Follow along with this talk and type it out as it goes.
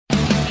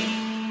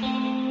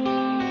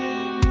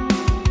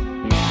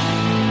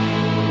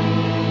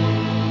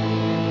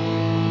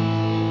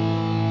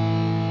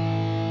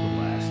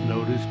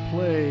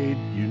played.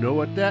 You know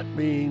what that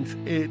means.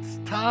 It's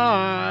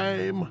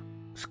time.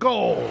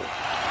 Skol!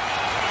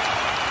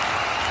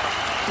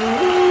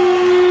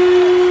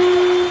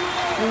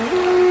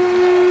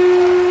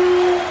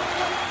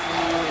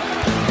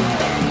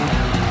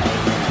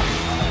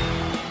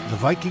 The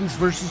Vikings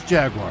versus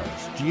Jaguars,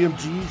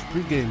 GMG's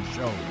pregame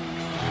show.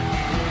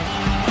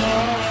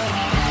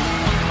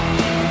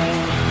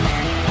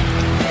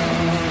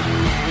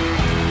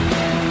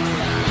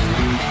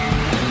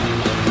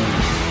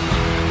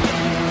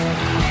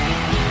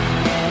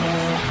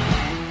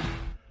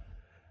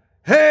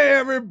 Hey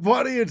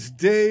everybody, it's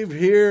Dave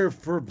here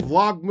for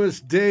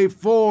Vlogmas Day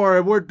 4,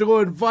 and we're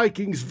doing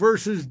Vikings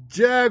versus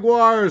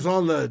Jaguars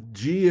on the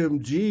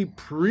GMG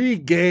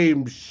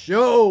pregame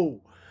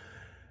show.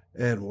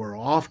 And we're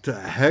off to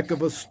a heck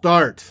of a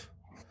start.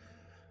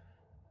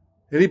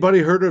 Anybody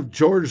heard of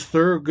George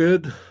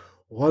Thorogood?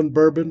 One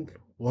bourbon,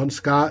 one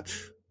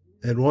scotch,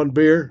 and one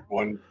beer?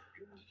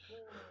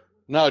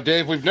 No,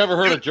 Dave, we've never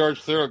heard of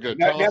George Thorogood.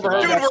 Dude,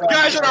 we're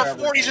guys in our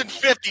 40s and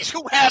 50s.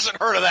 Who hasn't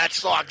heard of that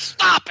song?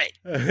 Stop it.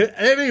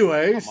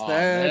 Anyways,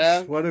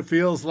 that's what it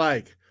feels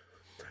like.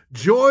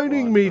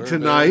 Joining me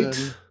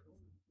tonight,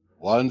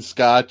 one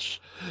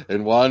scotch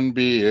and one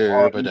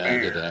beer,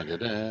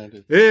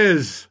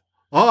 is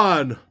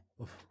on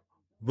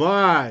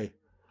my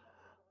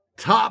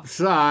top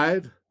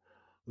side,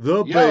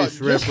 the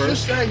bass ripper.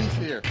 Just say he's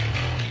here.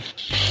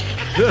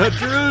 The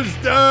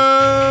Drewster!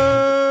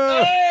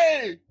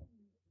 Hey!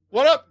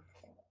 What up?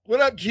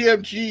 What up,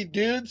 GMG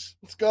dudes?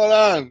 What's going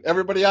on?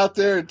 Everybody out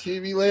there in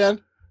TV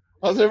land?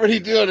 How's everybody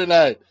doing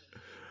tonight?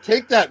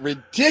 Take that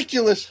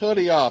ridiculous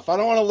hoodie off. I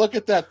don't want to look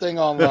at that thing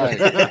online.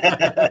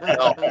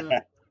 No,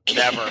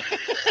 never.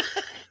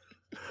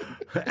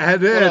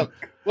 And then,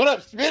 what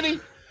up, Spinny?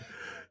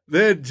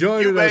 Then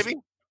joining us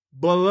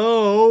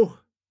below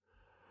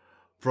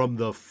from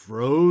the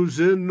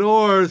frozen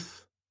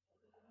north,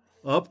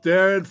 up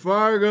there in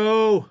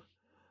Fargo,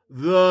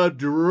 the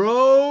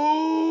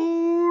drone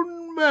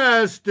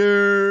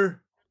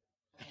master,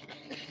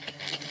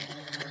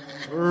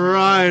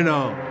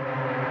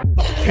 Rhino,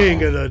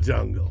 king of the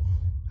jungle.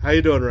 How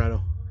you doing,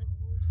 Rhino?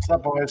 What's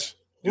up, boys?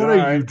 What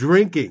are you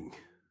drinking?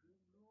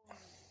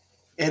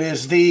 It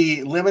is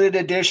the limited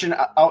edition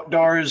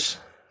outdoors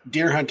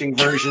deer hunting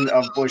version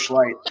of Busch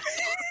Light.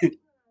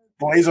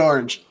 Blaze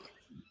orange.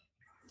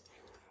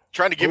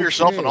 Trying to give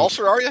yourself an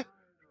ulcer, are you?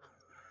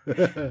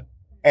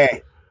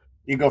 Hey,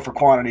 you go for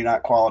quantity,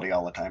 not quality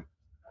all the time.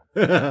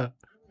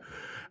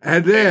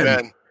 And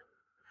then,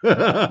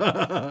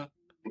 I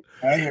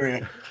hear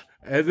you.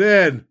 And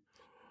then,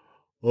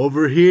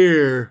 over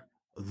here,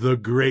 the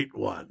great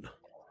one,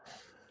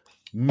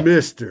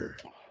 Mr.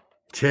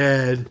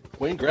 Ted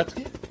Wayne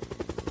Gretzky?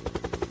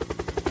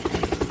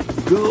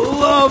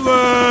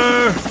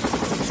 Glover.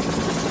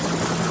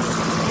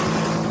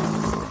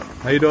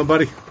 How you doing,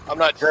 buddy? I'm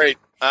not great.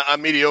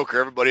 I'm mediocre.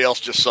 Everybody else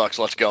just sucks.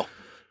 Let's go.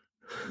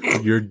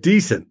 You're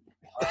decent.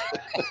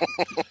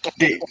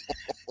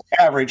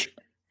 Average.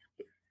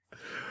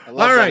 I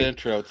love that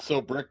intro. It's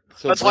so brick.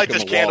 Let's light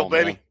this candle,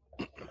 baby.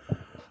 Man.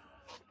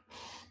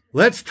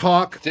 Let's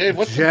talk Dave,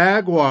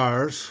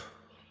 Jaguars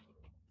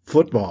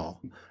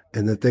football,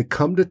 and that they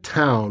come to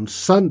town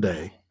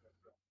Sunday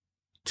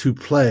to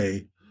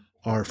play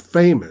our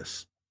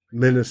famous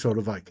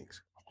Minnesota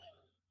Vikings.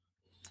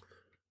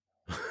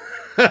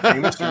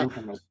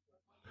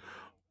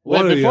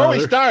 Wait, before we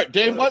start,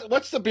 Dave,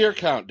 what's the beer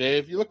count,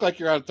 Dave? You look like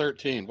you're on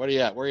 13. What are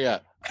you at? Where are you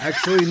at?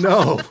 Actually,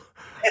 no.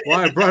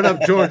 Why I brought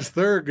up George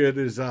Thorogood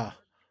is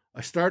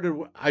he's had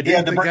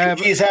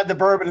the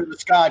bourbon and the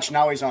scotch.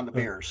 Now he's on the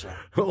beer. So.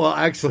 Well,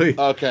 actually,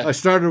 okay. I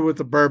started with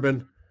the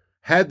bourbon,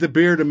 had the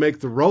beer to make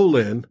the roll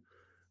in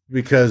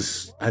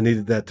because I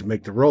needed that to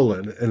make the roll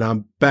in, and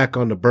I'm back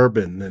on the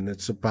bourbon, and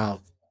it's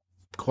about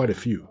quite a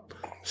few.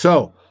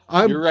 So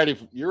you're ready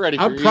for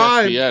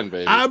primed, ESPN,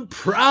 baby. I'm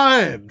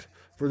primed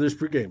for this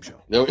pregame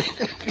show. Well,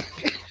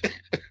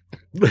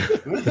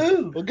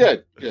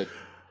 good.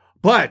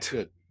 But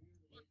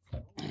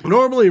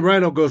normally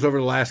Rhino goes over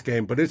the last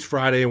game, but it's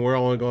Friday and we're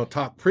only going to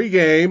talk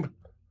pregame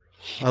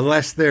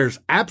unless there's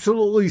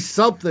absolutely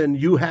something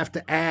you have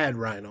to add,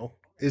 Rhino.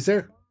 Is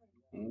there?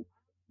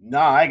 No,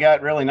 I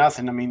got really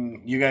nothing. I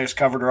mean, you guys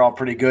covered her all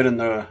pretty good in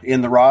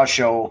the Raw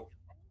show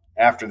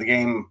after the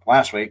game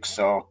last week,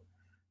 so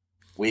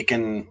we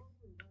can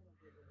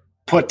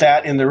put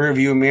that in the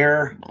rearview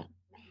mirror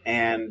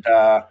and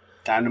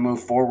time to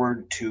move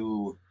forward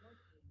to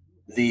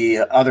the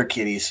other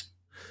kiddies.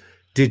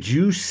 Did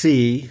you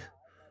see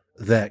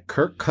that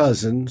Kirk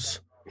Cousins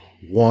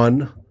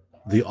won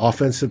the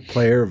Offensive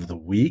Player of the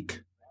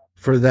Week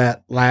for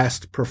that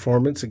last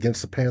performance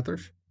against the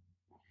Panthers?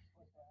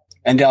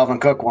 And Dalvin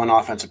Cook won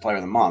Offensive Player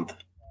of the Month.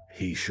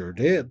 He sure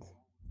did.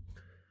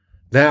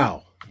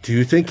 Now, do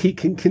you think he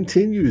can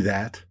continue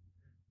that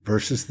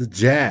versus the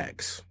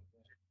Jags?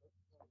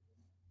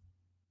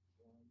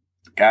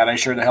 God, I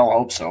sure the hell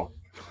hope so.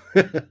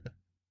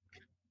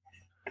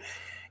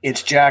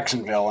 It's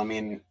Jacksonville. I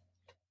mean,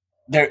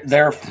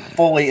 they're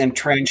fully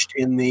entrenched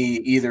in the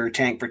either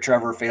tank for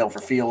Trevor, fail for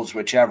Fields,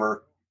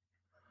 whichever.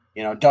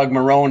 Doug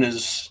Marrone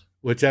is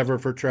whichever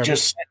for Trevor.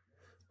 Just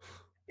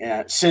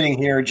sitting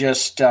here,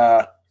 just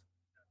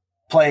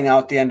playing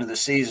out the end of the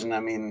season. I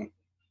mean,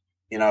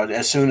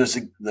 as soon as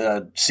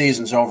the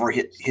season's over,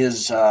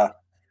 his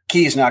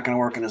key's not going to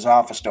work in his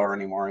office door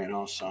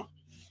anymore. So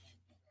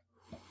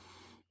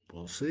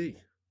we'll see.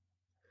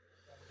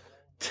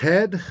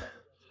 Ted,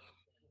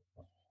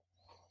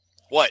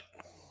 what?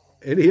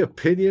 Any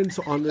opinions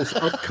on this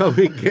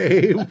upcoming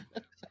game?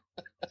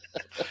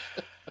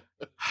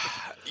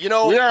 We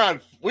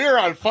are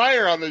on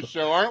fire on this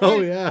show, aren't we?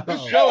 Oh yeah,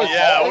 this show is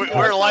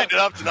we're lighting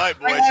it up tonight,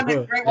 boys.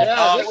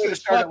 This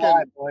is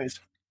fucking.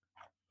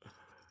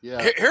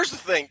 Yeah. Here's the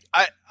thing.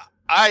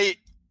 I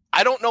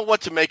don't know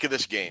what to make of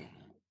this game.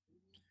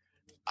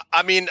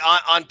 I mean,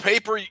 on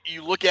paper,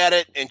 you look at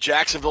it, and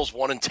Jacksonville's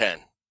 1-10.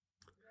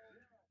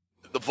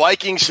 The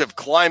Vikings have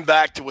climbed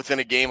back to within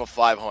a game of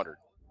 500.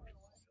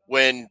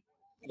 When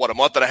a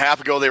month and a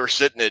half ago they were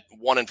sitting at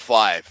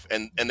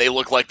 1-5, and they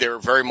look like they were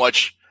very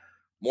much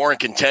more in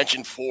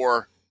contention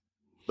for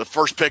the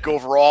first pick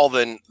overall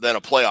than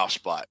a playoff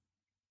spot.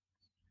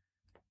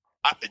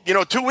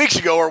 2 weeks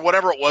ago or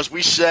whatever it was,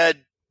 we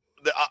said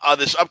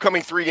this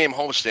upcoming 3-game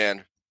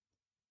homestand,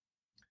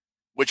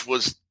 which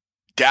was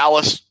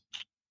Dallas,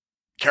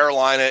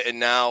 Carolina, and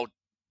now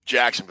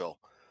Jacksonville.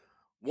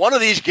 One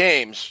of these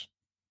games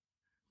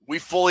we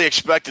fully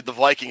expected the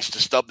Vikings to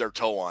stub their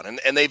toe on,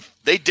 and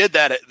they did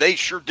that. They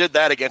sure did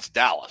that against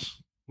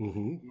Dallas.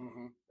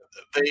 Mm-hmm.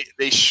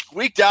 They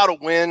squeaked out a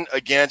win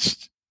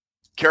against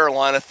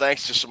Carolina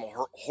thanks to some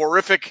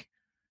horrific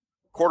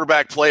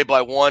quarterback play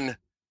by one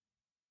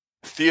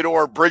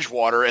Theodore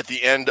Bridgewater at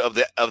the end of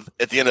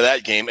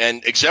that game,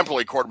 and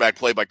exemplary quarterback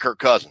play by Kirk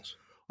Cousins.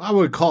 I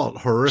would call it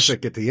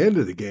horrific at the end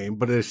of the game,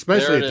 but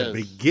especially at the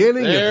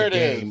beginning of the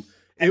game,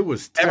 it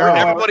was terrible.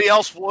 Everybody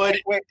else would.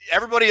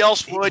 Everybody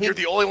else would. You're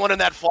the only one in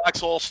that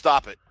foxhole.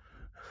 Stop it.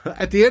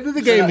 At the end of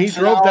the game, he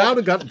drove down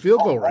and got the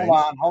field goal range.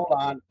 Hold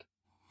on.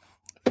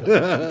 I'm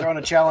throwing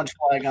a challenge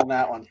flag on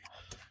that one.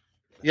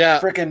 Yeah,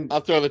 freaking!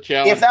 I'll throw the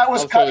challenge. If that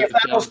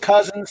was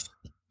Cousins,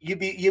 you'd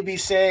be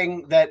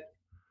saying that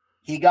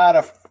he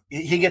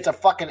gets a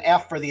fucking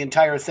F for the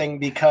entire thing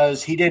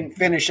because he didn't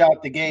finish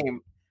out the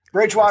game.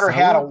 Bridgewater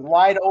had a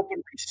wide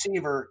open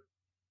receiver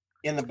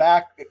in the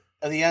back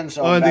of the end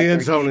zone. Oh, in the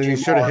end zone, and he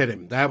should have hit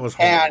him. That was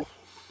horrible. And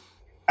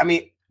I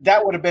mean,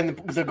 that would have been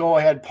the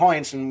go-ahead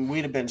points, and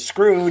we'd have been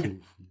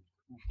screwed.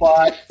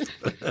 But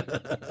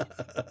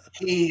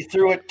he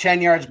threw it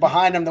 10 yards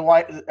behind him,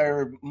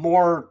 or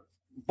more,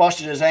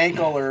 busted his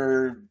ankle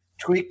or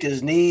tweaked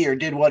his knee or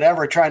did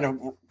whatever, trying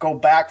to go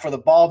back for the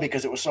ball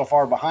because it was so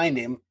far behind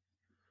him.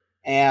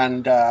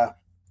 And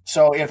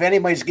so if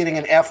anybody's getting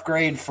an F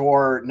grade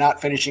for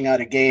not finishing out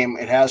a game,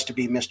 it has to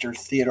be Mr.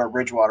 Theodore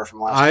Bridgewater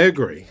from last week. I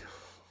agree.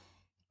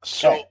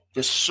 So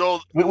we just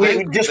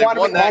want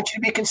you to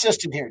be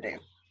consistent here, Dave.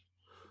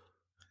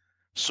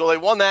 So they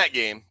won that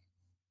game.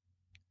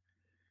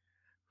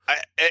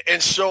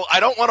 And so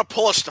I don't want to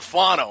pull a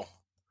Stefano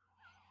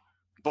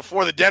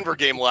before the Denver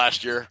game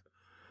last year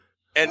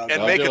and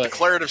make a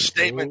declarative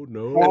statement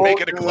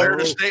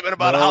statement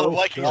about how the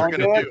Vikings are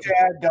going to do.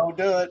 Chad, don't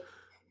do it.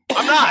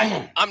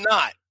 I'm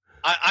not.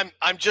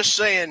 I'm just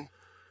saying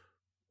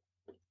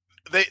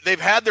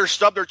they've had their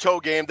stub their toe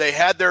game. They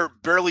had their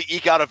barely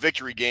eke out a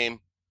victory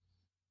game.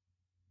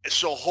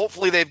 So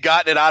hopefully they've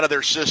gotten it out of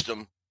their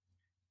system.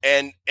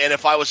 And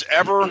if I was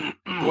ever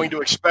going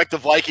to expect the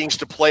Vikings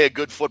to play a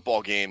good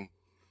football game,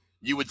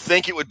 you would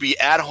think it would be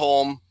at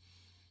home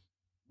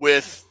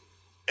with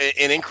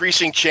an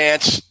increasing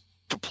chance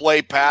to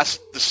play past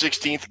the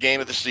 16th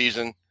game of the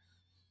season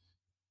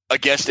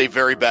against a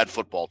very bad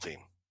football team.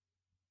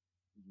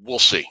 We'll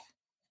see.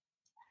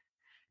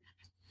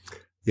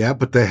 Yeah,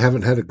 but they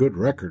haven't had a good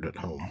record at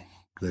home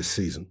this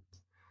season.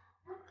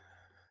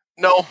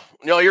 No,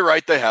 you're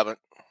right. They haven't.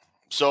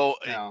 So,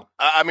 no.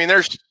 I mean,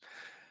 there's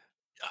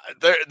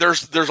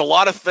a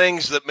lot of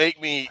things that make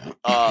me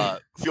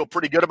feel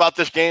pretty good about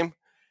this game,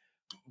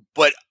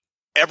 but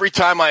every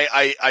time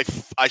I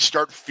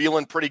start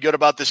feeling pretty good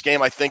about this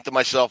game, I think to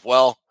myself,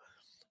 well,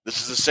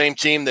 this is the same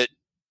team that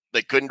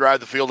couldn't drive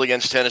the field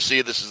against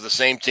Tennessee. This is the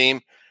same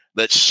team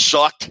that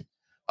sucked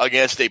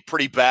against a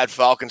pretty bad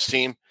Falcons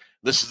team.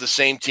 This is the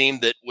same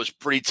team that was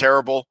pretty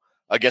terrible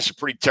against a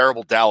pretty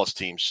terrible Dallas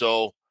team.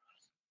 So,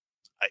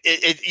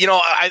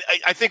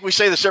 I think we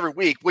say this every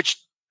week, which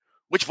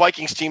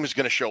Vikings team is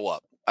going to show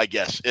up, I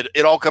guess.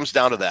 It all comes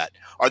down to that.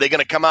 Are they going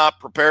to come out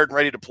prepared and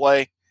ready to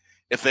play?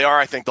 If they are,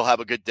 I think they'll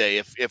have a good day.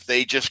 If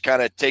they just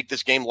kind of take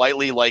this game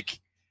lightly like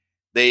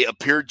they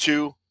appeared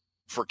to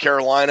for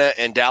Carolina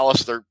and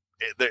Dallas, we're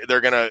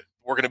going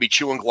to be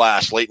chewing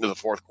glass late into the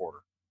fourth quarter.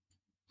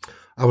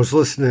 I was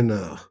listening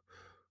to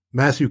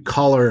Matthew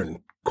Collar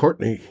and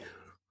Courtney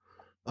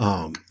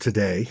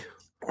today.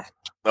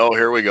 Oh,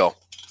 here we go.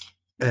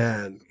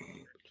 And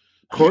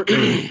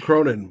Courtney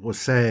Cronin was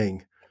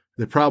saying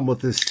the problem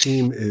with this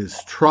team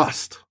is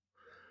trust.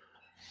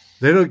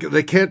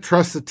 They can't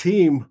trust the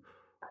team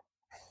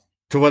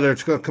to whether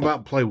it's going to come out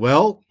and play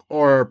well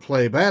or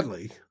play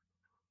badly.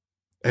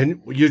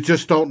 And you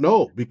just don't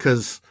know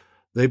because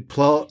they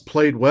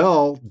played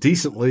well,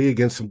 decently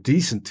against some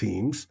decent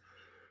teams.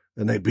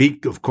 And they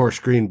beat, of course,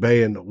 Green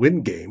Bay in the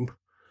win game.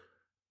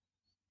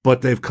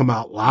 But they've come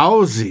out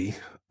lousy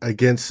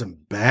against some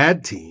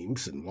bad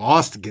teams and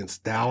lost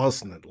against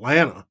Dallas and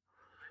Atlanta.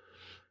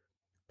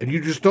 And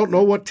you just don't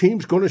know what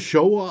team's going to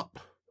show up.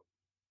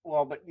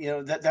 Well, but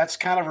that's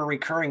kind of a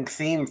recurring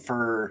theme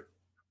for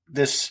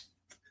this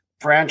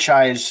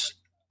franchise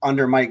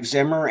under Mike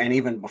Zimmer and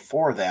even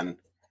before then.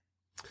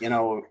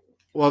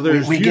 Well,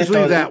 there's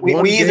usually that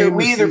one game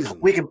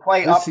we can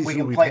play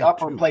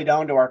up, or play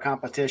down to our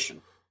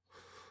competition.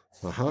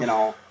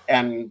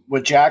 And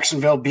with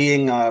Jacksonville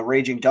being a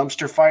raging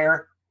dumpster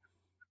fire,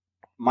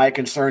 my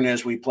concern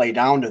is we play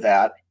down to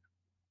that.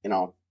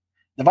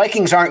 The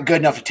Vikings aren't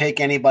good enough to take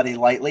anybody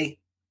lightly,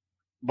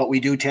 but we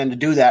do tend to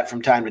do that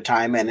from time to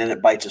time, and then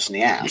it bites us in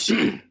the ass.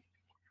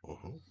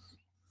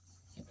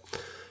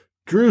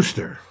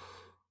 Drewster,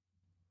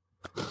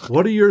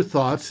 what are your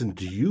thoughts, and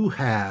do you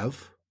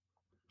have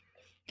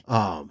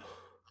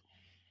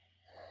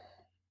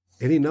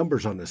any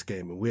numbers on this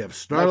game? And we have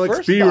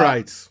Snarlix B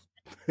writes.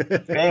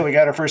 Hey, we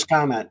got our first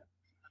comment.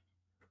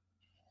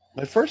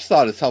 My first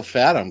thought is how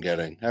fat I'm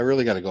getting. I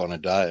really got to go on a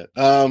diet.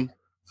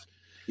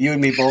 You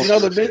and me both.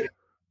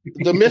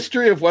 The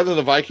mystery of whether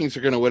the Vikings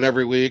are going to win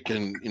every week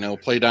and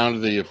play down to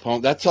the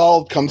opponent, that's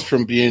all comes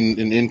from being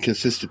an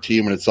inconsistent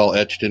team, and it's all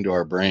etched into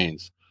our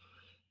brains.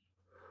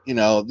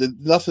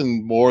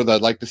 Nothing more that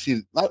I'd like to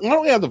see. Why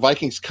don't we have the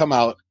Vikings come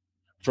out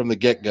from the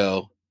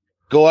get-go,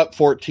 go up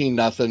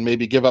 14-0,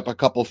 maybe give up a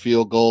couple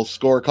field goals,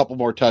 score a couple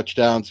more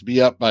touchdowns,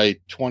 be up by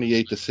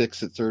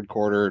 28-6 at third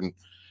quarter, and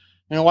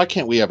why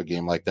can't we have a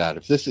game like that?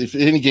 If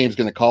any game's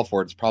going to call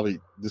for it,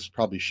 this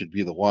probably should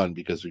be the one,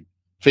 because we're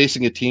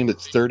facing a team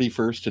that's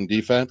 31st in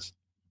defense,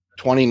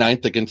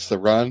 29th against the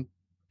run,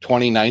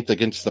 29th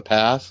against the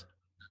pass.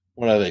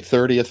 What are they?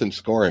 30th in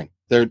scoring.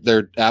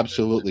 They're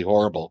absolutely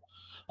horrible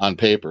on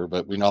paper,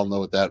 but we all know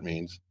what that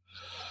means.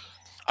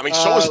 I mean,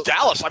 so was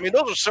Dallas. I mean,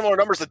 those are similar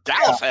numbers that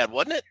Dallas had,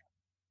 wasn't it?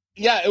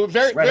 Yeah, it was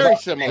very, very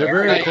similar.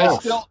 They're very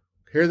close.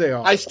 Here they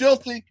are. I still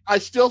think,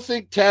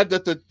 Ted,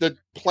 that the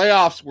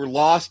playoffs were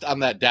lost on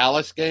that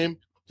Dallas game.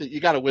 You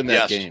got to win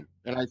that game,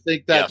 and I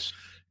think that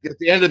at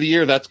the end of the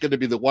year, that's going to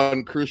be the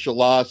one crucial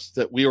loss.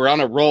 That we were on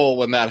a roll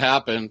when that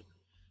happened.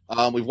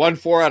 We've won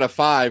 4 out of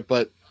 5,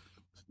 but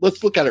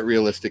let's look at it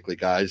realistically,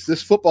 guys.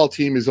 This football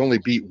team has only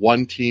beat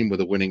one team with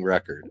a winning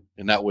record,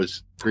 and that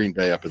was Green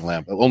Bay up in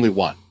Lambeau. Only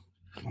one.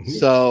 Mm-hmm.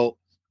 So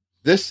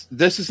this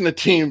isn't a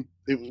team.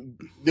 They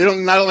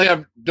don't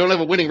have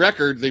a winning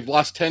record. They've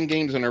lost 10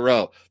 games in a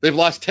row. They've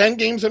lost 10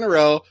 games in a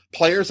row.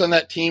 Players on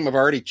that team have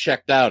already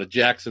checked out at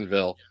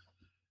Jacksonville.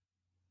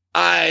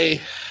 I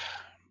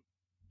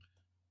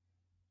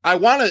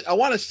want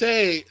to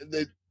say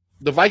that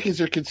the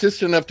Vikings are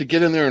consistent enough to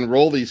get in there and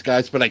roll these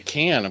guys, but I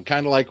can't. I'm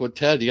kind of like with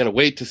Ted. You got to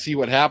wait to see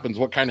what happens,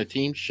 what kind of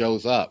team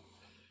shows up.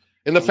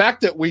 And the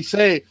fact that we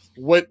say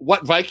what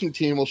Viking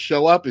team will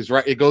show up is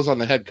right. It goes on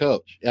the head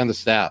coach and the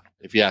staff,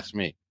 if you ask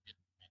me.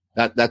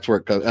 That's where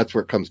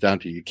it comes down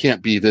to. You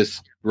can't be this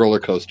roller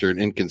coaster and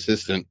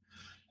inconsistent.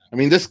 I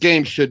mean, this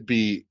game should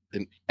be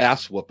an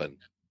ass whooping.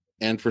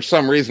 And for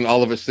some reason,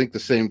 all of us think the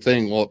same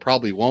thing. Well, it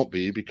probably won't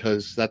be,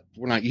 because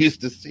we're not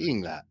used to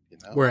seeing that.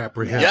 We're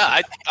apprehensive.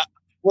 Yeah,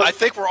 I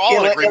think we're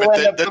all in agreement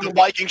that the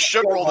Vikings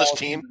should roll this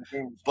team.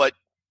 But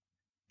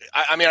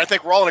I mean, I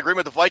think we're all in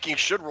agreement the Vikings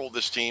should roll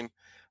this team,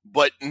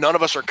 but none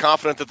of us are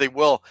confident that they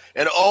will.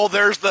 And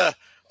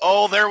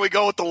there we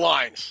go with the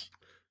lines.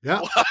 Yeah.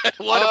 What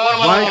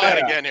am I looking at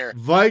again here?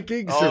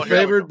 Vikings are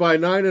favored by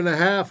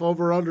 9.5.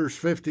 Over/unders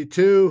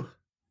 52.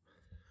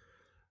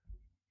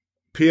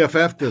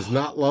 PFF does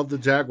not love the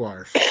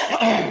Jaguars.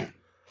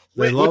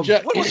 When was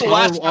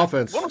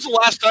the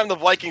last time the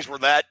Vikings were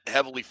that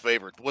heavily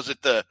favored? Was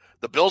it the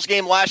Bills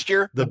game last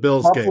year? The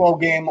Bills Buffalo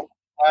game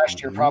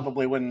last year,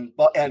 probably,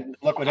 and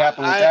look what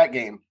happened with that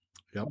game.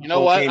 Yep. You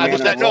know what?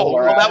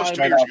 That was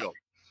 2 years ago.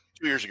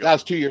 2 years ago. That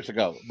was 2 years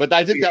ago. But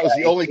I think that was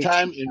the only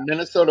time in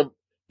Minnesota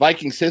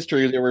Vikings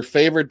history they were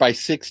favored by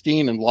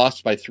 16 and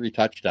lost by 3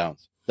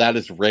 touchdowns. That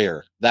is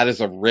rare. That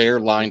is a rare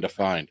line to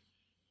find.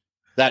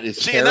 That is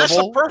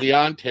terrible,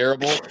 beyond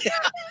terrible. Yeah.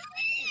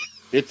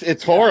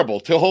 It's horrible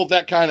to hold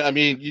that kind of. I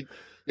mean,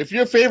 if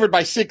you're favored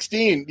by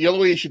 16, the only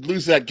way you should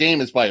lose that game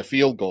is by a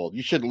field goal.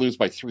 You shouldn't lose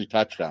by 3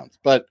 touchdowns.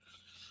 But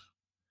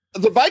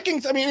the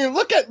Vikings, I mean,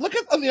 look at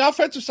on the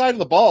offensive side of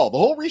the ball. The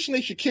whole reason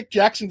they should kick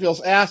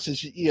Jacksonville's ass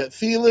is you got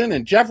Thielen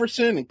and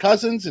Jefferson and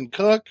Cousins and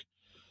Cook,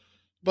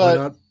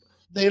 but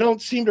they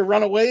don't seem to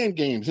run away in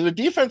games. And the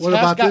defense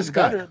has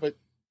gotten better, but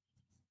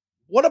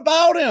what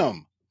about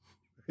him?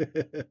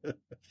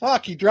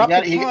 Fuck, he dropped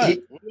the punt.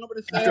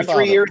 After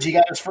 3 years, he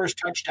got his first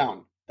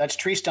touchdown. That's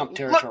tree stump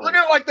territory. Look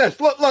at it like this.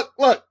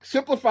 Look.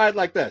 Simplified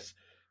like this.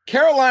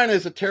 Carolina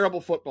is a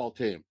terrible football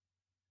team.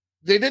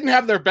 They didn't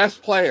have their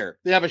best player.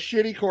 They have a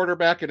shitty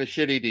quarterback and a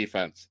shitty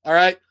defense. All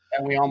right?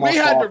 And we almost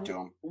lost to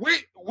him.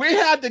 We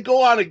had to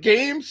go on a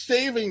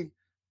game-saving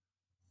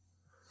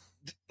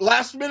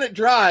last-minute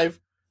drive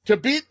to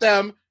beat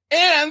them,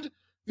 and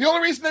The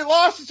only reason they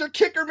lost is their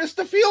kicker missed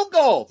a field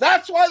goal.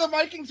 That's why the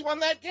Vikings won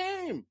that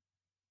game.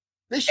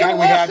 They should have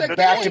lost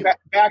that game.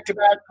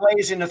 back-to-back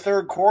plays in the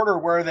third quarter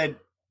where they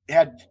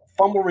had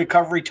fumble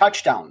recovery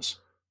touchdowns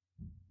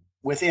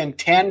within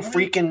 10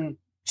 freaking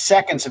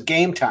seconds of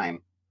game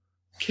time.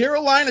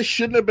 Carolina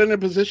shouldn't have been in a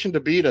position to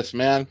beat us,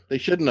 man. They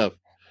shouldn't have.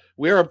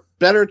 We're a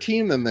better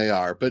team than they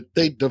are, but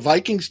the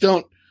Vikings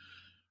don't.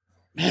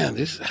 Man,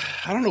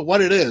 I don't know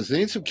what it is. They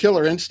need some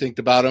killer instinct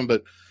about them,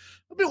 but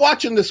I'll be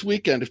watching this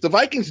weekend. If the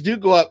Vikings do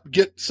go up,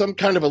 get some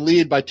kind of a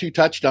lead by 2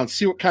 touchdowns,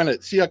 see what kind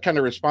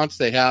of response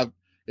they have.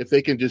 If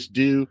they can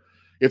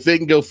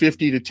go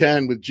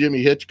 50-10 with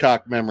Jimmy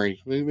Hitchcock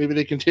memory, maybe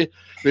they can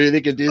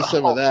do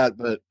some of that.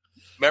 But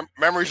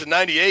memories of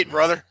 '98,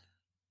 brother.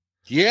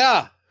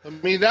 Yeah, I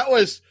mean that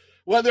was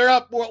they're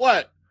up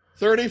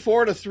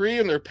 34-3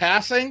 and they're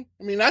passing.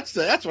 I mean that's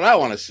what I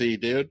want to see,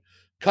 dude.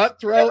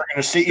 Cutthroat.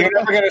 You're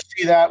never going to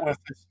see that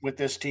with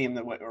this team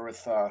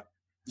with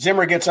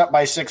Zimmer gets up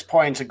by 6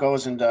 points. It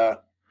goes into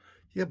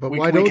but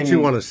why don't you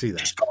want to see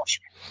that?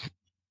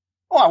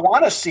 Well, I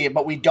want to see it,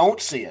 but we don't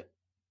see it.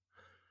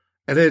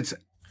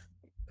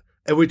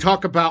 And we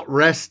talk about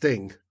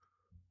resting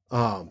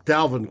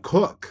Dalvin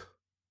Cook.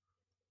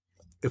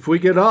 If we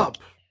get up,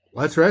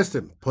 let's rest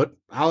him. Put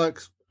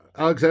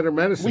Alexander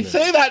Madison. We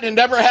say that and it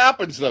never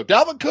happens though.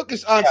 Dalvin Cook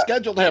is on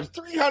schedule to have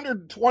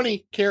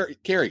 320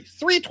 carries.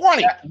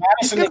 320.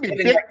 Madison is going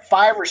to get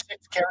 5 or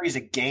 6 carries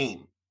a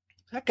game.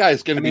 That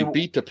guy's going to be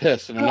beat to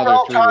piss in another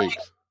 3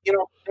 weeks.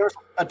 There's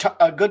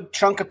a good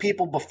chunk of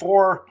people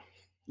before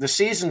the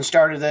season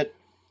started that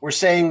were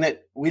saying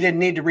that we didn't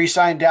need to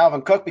re-sign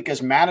Dalvin Cook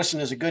because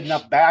Madison is a good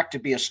enough back to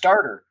be a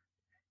starter.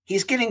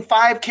 He's getting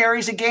 5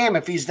 carries a game.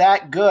 If he's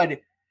that good,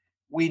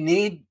 we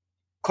need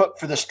Cook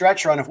for the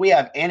stretch run. If we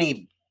have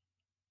any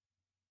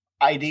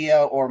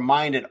idea or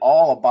mind at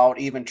all about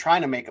even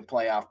trying to make a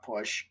playoff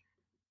push,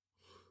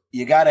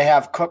 you got to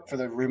have Cook for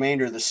the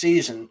remainder of the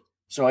season.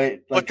 So,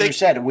 you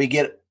said, if we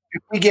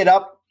get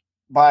up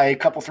by a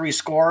couple 3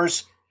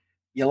 scores,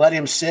 you let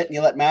him sit and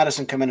you let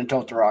Madison come in and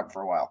tote the rock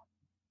for a while.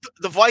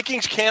 The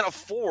Vikings can't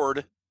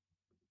afford.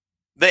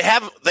 They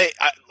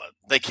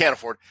can't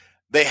afford.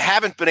 They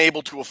haven't been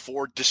able to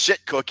afford to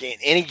sit Cook in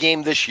any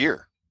game this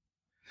year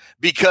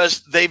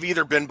because they've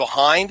either been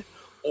behind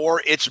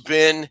or it's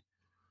been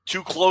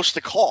too close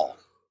to call.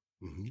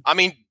 Mm-hmm. I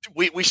mean,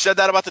 we said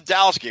that about the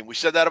Dallas game. We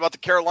said that about the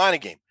Carolina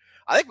game.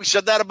 I think we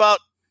said that about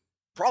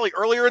probably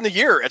earlier in the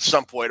year at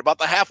some point, about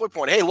the halfway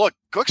point. Hey, look,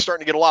 Cook's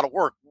starting to get a lot of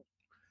work.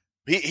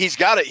 He's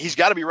got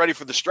to be ready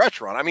for the stretch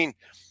run. I mean,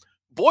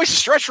 boys, the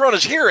stretch run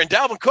is here, and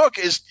Dalvin Cook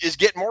is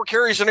getting more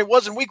carries than he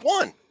was in week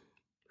 1.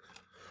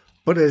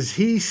 But as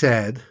he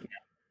said,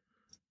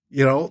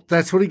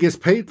 that's what he gets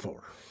paid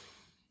for.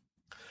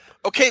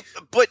 Okay,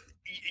 but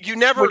you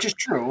never, which is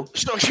true.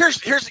 So here's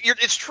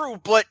it's true,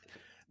 but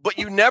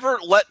you never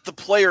let the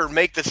player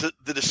make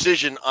the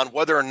decision on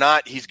whether or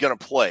not he's going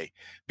to play,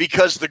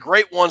 because the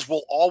great ones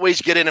will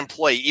always get in and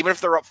play, even if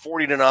they're up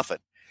 40-0.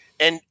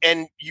 And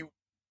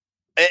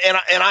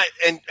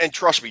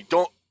trust me,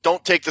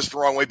 don't take this the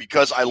wrong way,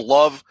 because I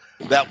love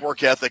that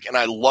work ethic and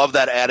I love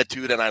that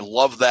attitude and I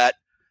love that.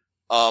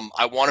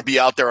 I want to be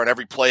out there on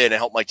every play and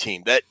help my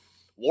team. That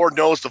Lord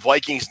knows the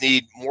Vikings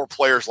need more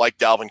players like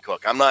Dalvin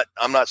Cook. I'm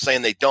not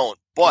saying they don't,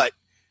 but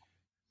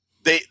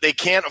they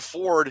can't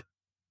afford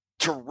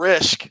to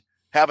risk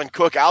having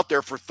Cook out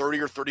there for 30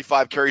 or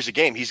 35 carries a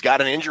game. He's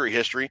got an injury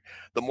history.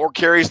 The more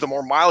carries, the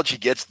more mileage he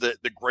gets, the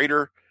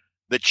greater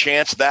the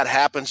chance that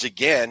happens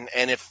again.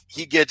 And if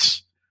he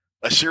gets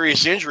a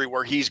serious injury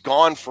where he's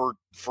gone for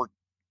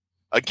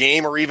a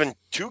game or even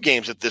 2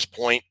 games at this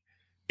point,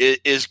 it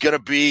is going to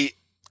be,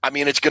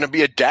 it's going to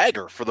be a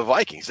dagger for the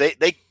Vikings. They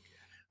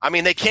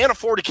can't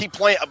afford to keep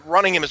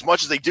running him as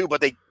much as they do,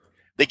 but they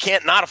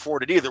can't not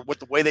afford it either with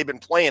the way they've been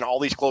playing all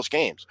these close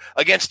games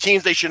against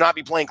teams they should not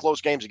be playing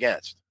close games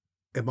against.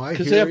 Am I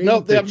because they have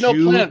no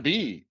plan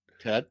B,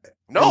 Ted?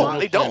 No,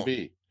 they don't.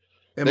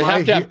 They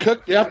have to have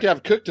Cook. They have to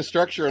have Cook to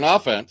structure an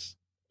offense.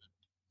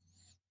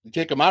 You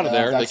take them out of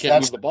there, they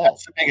can't move the ball.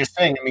 That's the biggest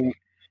thing. I mean,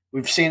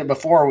 we've seen it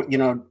before.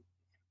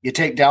 You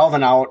take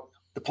Dalvin out,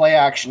 the play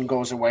action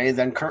goes away,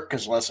 then Kirk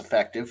is less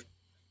effective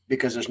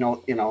because there's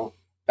no,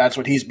 that's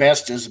what he's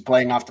best is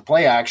playing off the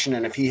play action.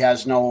 And if he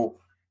has no,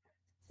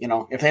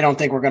 if they don't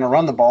think we're going to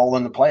run the ball,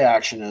 then the play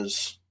action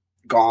is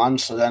gone.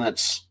 So then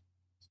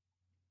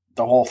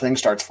the whole thing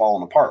starts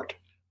falling apart.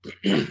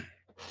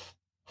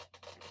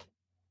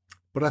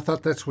 But I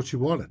thought that's what you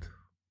wanted.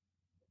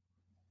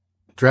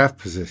 Draft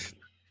position.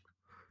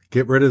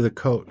 Get rid of the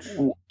coach.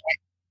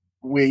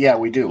 We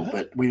do,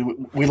 but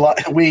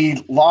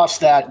we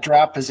lost that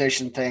draft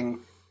position thing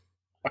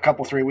a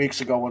couple 3 weeks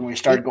ago when we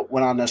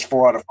went on this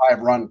 4 out of 5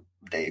 run.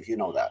 Dave, you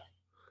know that.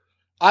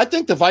 I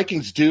think the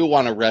Vikings do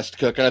want to rest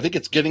Cook, and I think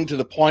it's getting to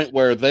the point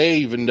where they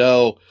even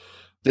know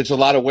there's a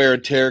lot of wear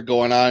and tear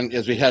going on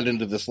as we head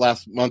into this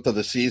last month of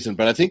the season.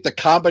 But I think the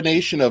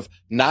combination of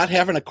not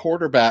having a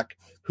quarterback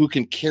who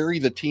can carry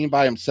the team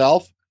by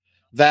himself,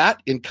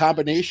 that in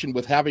combination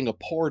with having a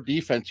poor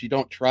defense you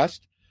don't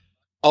trust,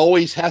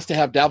 always has to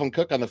have Dalvin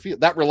Cook on the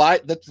field.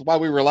 That's why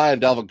we rely on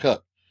Dalvin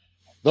Cook.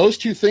 Those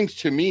two things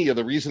to me are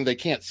the reason they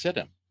can't sit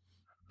him.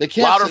 They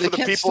can't. Louder for the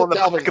people in the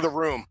back of the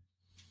room.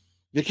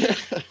 They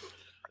can't.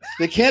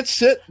 They can't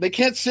sit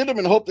him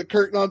and hope that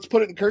Kirk. No, let's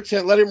put it in Kirk's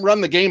hand. Let him run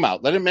the game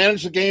out. Let him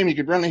manage the game. He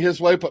could run it his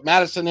way. Put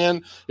Madison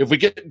in. If we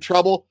get in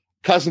trouble,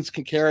 Cousins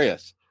can carry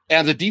us,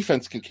 and the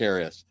defense can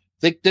carry us.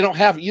 They don't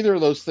have either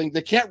of those things.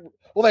 They can't.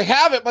 Well, they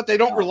have it, but they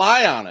don't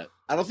rely on it.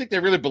 I don't think they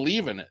really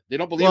believe in it. They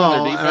don't believe in their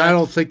defense. And I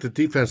don't think the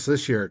defense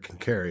this year can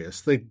carry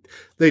us.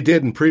 They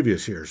did in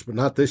previous years, but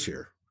not this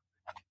year.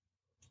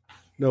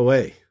 No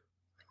way.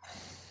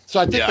 So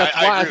I think that's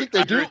why I think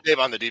they do. Dave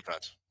on the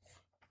defense.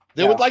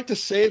 They would like to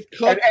save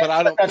Cook, but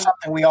I don't. That's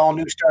something we all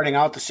knew starting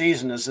out the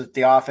season is that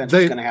the offense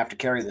is going to have to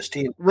carry this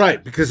team.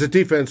 Right, because the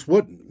defense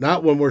wouldn't.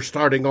 Not when we're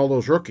starting all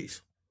those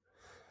rookies.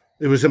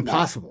 It was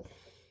impossible.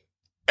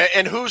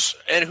 And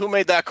who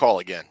made that call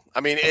again? I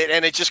mean,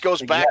 it just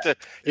goes back to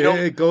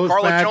it goes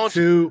back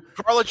to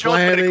Carla Jones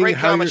made a great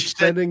comment. You're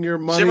spending your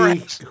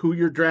money, who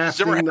you're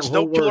drafting. Zimmer has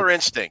no killer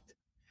instinct,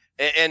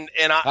 and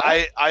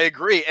I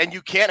agree. And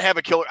you can't have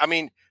a killer. I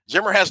mean,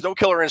 Zimmer has no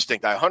killer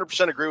instinct. I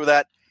 100% agree with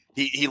that.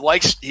 He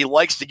likes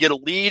to get a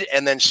lead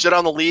and then sit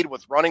on the lead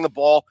with running the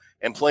ball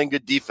and playing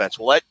good defense.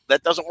 Well,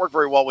 that doesn't work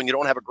very well when you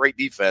don't have a great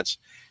defense.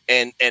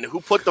 And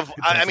who put the?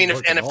 I mean,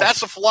 if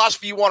that's the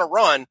philosophy you want to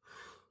run,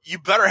 you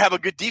better have a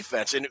good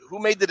defense. And who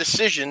made the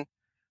decision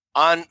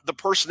on the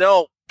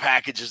personnel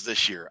packages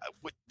this year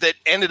that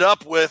ended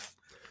up with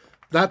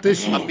not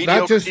just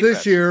defense.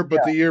 This year,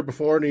 but the year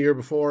before and the year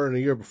before and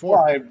the year before.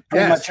 Well,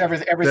 pretty much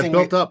everything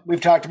built up.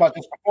 We've talked about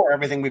this before.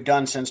 Everything we've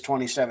done since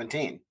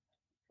 2017.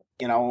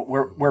 You know,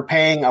 we're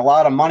paying a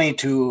lot of money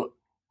to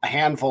a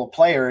handful of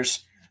players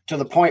to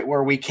the point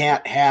where we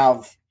can't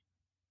have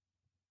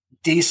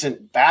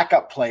decent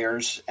backup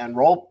players and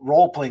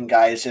role playing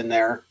guys in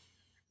there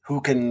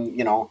who can,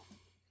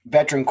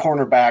 veteran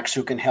cornerbacks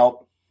who can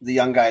help the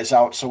young guys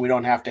out, so we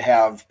don't have to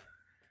have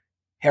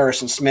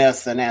Harrison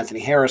Smith and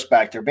Anthony Harris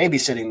back there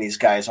babysitting these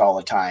guys all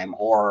the time,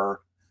 or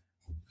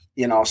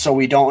so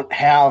we don't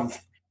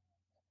have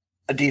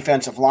a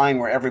defensive line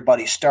where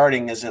everybody's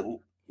starting is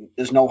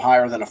no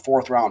higher than a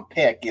 4th round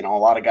pick. A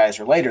lot of guys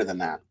are later than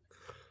that.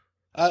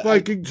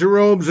 Viking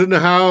Jerome's in the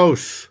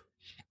house.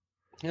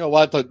 You know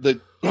what? I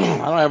don't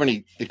have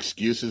any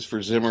excuses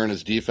for Zimmer and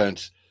his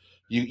defense.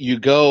 You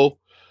go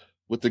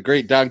with the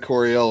great Don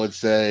Coryell and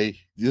say,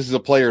 this is the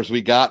players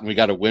we got and we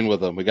got to win with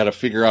them. We got to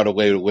figure out a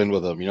way to win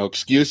with them.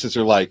 Excuses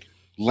are like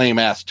lame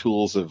ass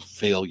tools of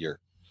failure.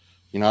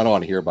 I don't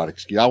want to hear about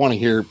excuses. I want to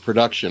hear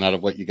production out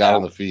of what you got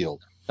on the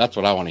field. That's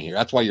what I want to hear.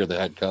 That's why you're the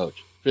head coach.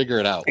 Figure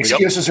it out.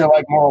 Excuses are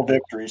like moral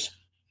victories.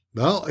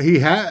 Well, he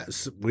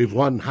has. We've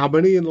won how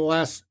many in the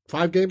last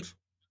 5 games?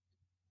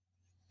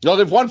 No,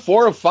 they've won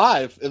 4 of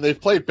 5, and they've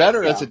played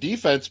better as a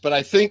defense. But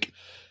I think,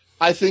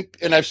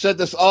 and I've said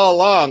this all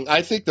along,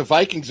 I think the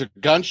Vikings are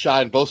gun shy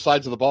on both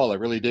sides of the ball. I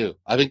really do.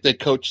 I think they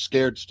coach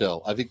scared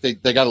still. I think they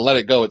got to let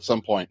it go at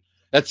some point.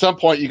 At some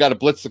point, you got to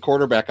blitz the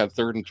quarterback on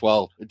 3rd and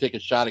 12 and take a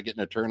shot at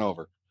getting a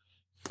turnover.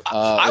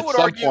 I would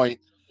argue.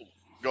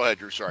 Go ahead,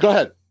 Drew. Sorry. Go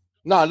ahead.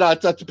 No,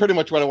 that's pretty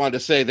much what I wanted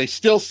to say. They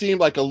still seem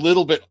like a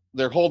little bit,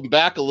 they're holding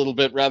back a little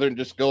bit rather than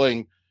just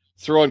throwing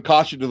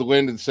caution to the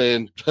wind and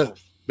saying,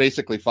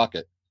 basically, fuck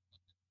it.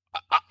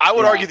 I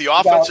would argue the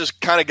offense has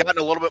kind of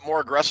gotten a little bit more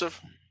aggressive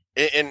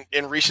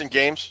in recent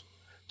games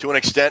to an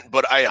extent,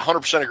 but I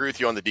 100% agree with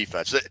you on the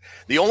defense.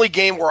 The only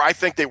game where I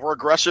think they were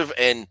aggressive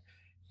and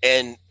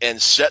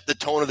set the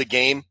tone of the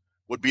game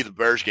would be the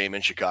Bears game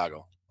in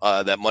Chicago,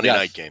 that Monday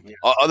night game. Yeah.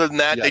 Other than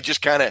that, they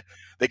just kind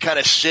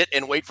of sit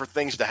and wait for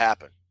things to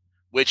happen.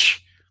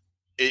 Which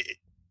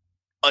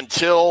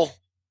until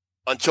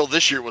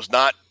this year was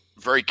not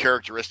very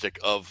characteristic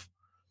of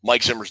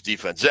Mike Zimmer's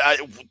defense.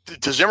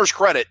 To Zimmer's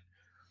credit,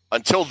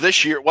 until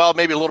this year, well,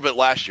 maybe a little bit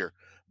last year,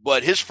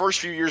 but his first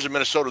few years in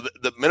Minnesota,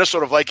 the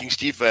Minnesota Vikings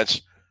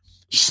defense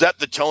set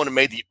the tone and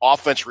made the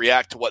offense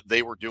react to what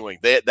they were doing.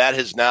 That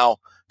has now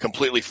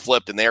completely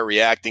flipped, and they're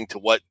reacting to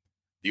what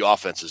the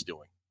offense is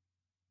doing.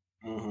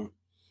 Mm-hmm.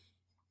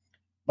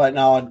 But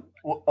now,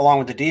 along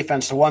with the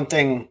defense, the one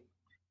thing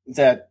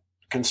that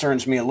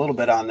concerns me a little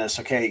bit on this.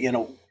 Okay,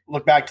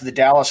 look back to the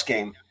Dallas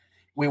game.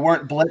 We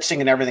weren't blitzing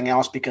and everything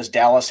else because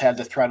Dallas had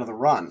the threat of the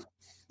run.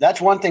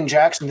 That's one thing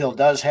Jacksonville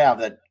does have,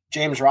 that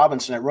James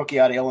Robinson, a rookie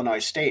out of Illinois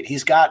State,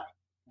 he's got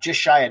just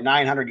shy of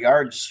 900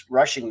 yards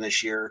rushing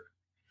this year.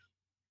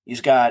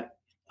 He's got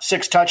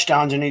 6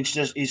 touchdowns, and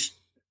he's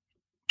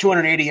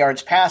 280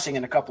 yards passing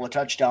and a couple of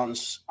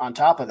touchdowns on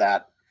top of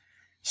that.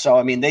 So,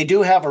 I mean, they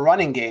do have a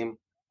running game.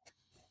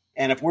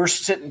 And if we're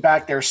sitting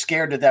back there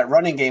scared that that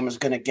running game is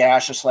going to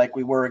gash us like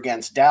we were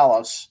against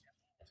Dallas,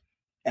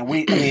 and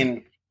we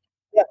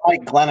got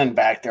Mike Glennon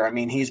back there. I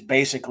mean, he's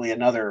basically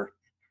another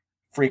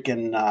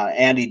freaking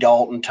Andy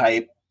Dalton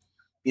type.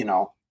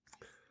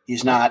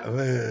 He's not.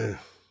 I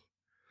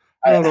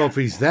don't know if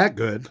he's that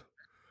good.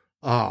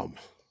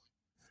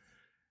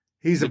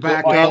 He's a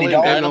backup,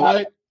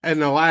 and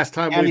the last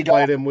time we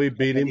played him, we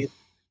beat him.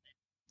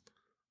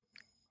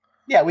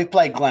 Yeah, we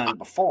played Glennon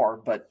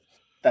before, but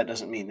that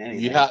doesn't mean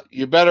anything.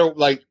 You better,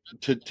 like,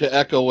 to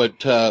echo what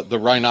the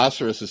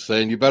Rhinoceros is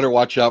saying, you better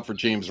watch out for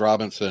James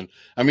Robinson.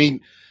 I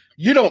mean,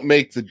 you don't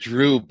make the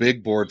Drew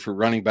big board for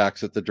running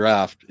backs at the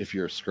draft if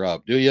you're a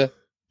scrub, do you?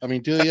 I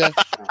mean, do you?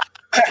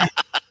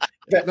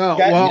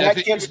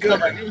 That kid's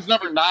good. He was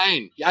number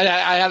 9. I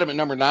had him at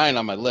number 9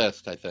 on my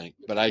list, I think.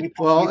 But and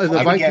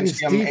the Vikings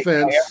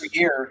defense every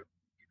year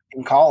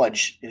in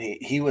college,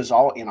 he was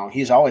all,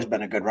 he's always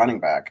been a good running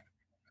back.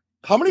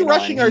 How many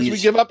rushing yards we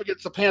give up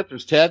against the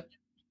Panthers, Ted?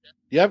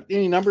 Do you have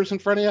any numbers in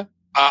front of you?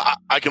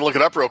 I can look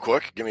it up real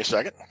quick. Give me a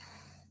second.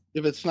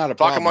 If it's not a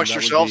Talk problem, amongst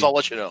yourselves, I'll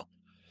let you know.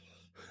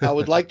 I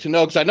would like to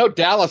know, because I know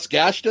Dallas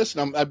gashed us,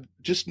 and I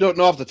just don't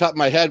know off the top of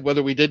my head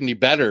whether we did any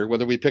better,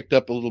 whether we picked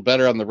up a little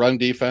better on the run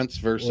defense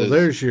versus. Well,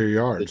 there's your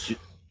yards.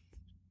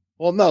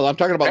 Well, no, I'm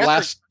talking about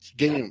last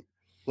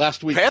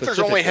week. Panthers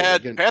only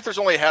had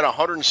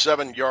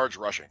 107 yards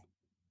rushing.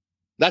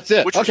 That's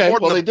it. Which okay,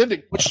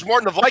 which is more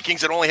than the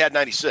Vikings that only had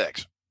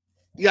 96.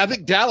 Yeah, I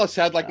think Dallas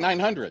had like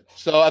 900.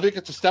 So I think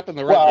it's a step in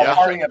the right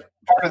direction.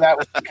 Part of that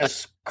was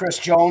because Chris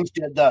Jones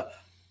did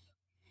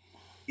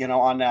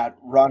on that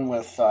run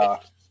with.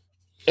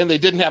 And they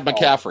didn't have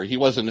McCaffrey. He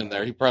wasn't in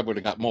there. He probably would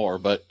have got more.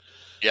 But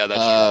yeah,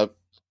 that's true.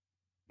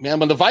 Man,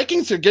 when the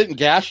Vikings are getting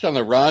gashed on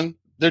the run,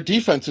 their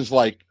defense is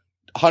like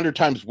 100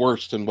 times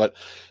worse than what.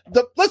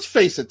 Let's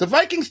face it, the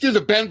Vikings do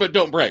the bend but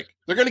don't break.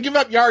 They're going to give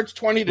up yards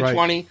 20 to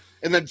 20,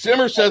 and then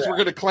Zimmer says we're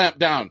going to clamp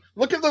down.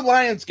 Look at the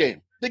Lions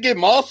game. They gave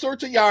them all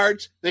sorts of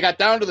yards. They got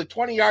down to the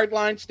 20-yard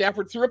line.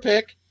 Stafford threw a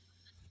pick.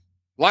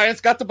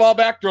 Lions got the ball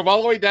back, drove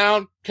all the way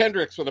down.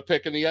 Kendricks with a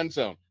pick in the end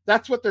zone.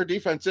 That's what their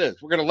defense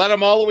is. We're going to let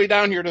them all the way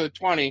down here to the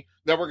 20.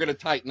 Then we're going to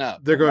tighten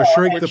up. They're going to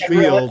shrink the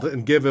field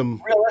and give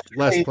him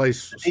less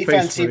space for the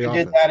offense.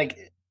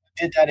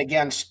 Did that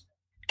against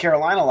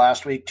Carolina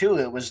last week too.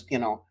 It was,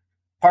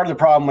 part of the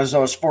problem was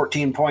those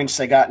 14 points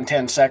they got in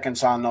 10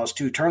 seconds on those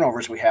 2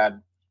 turnovers we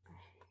had.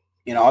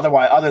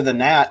 Other than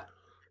that,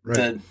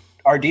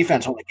 our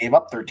defense only gave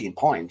up 13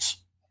 points.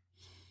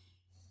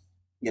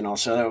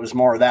 So there was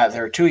more of that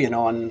there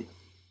too.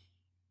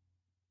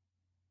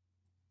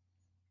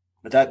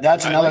 But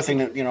that's another thing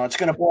that, it's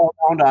going to boil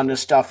around on this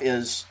stuff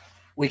is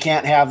we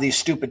can't have these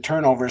stupid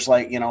turnovers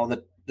like,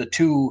 the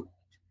 2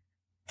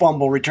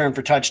 fumble return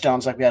for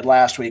touchdowns like we had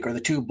last week, or the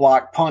 2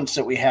 block punts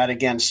that we had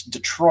against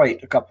Detroit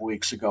a couple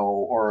weeks ago,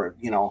 or,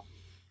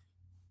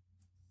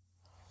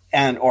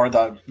 or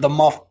the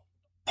muff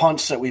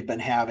punts that we've been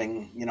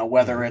having,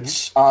 whether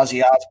it's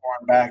Ozzy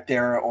Osbourne back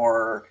there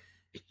or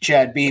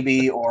Chad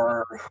Beebe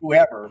or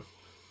whoever.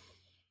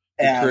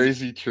 And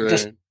crazy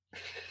train.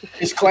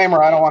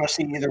 Disclaimer, I don't want to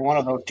see either one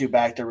of those 2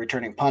 back there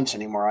returning punts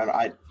anymore.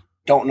 I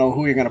don't know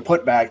who you're going to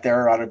put back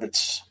there out of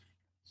its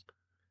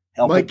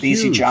help with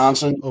BC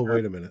Johnson. Oh,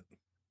 wait a minute.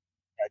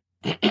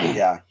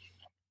 Yeah.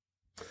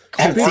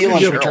 And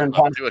Thielen's return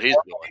punt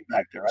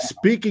back there.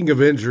 Speaking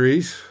of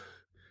injuries,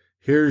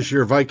 here's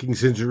your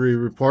Vikings injury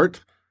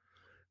report.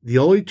 The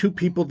only 2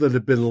 people that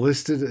have been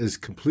listed as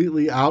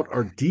completely out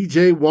are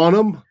DJ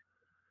Wanham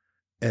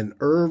and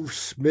Irv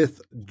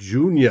Smith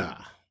Jr.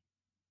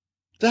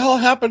 The hell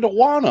happened to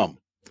Wanham?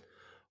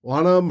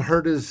 Wanham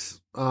hurt his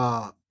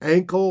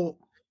ankle.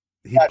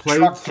 He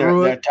played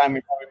through it. That time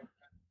he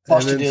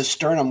busted his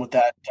sternum with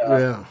that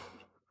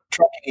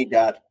truck he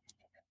got.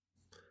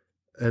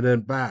 And then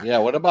back. Yeah,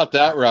 what about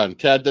that run?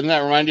 Ted, didn't that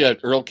remind you of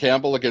Earl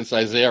Campbell against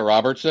Isaiah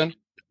Robertson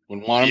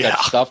when Wanham got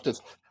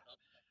stuffed?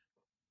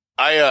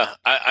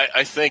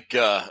 I think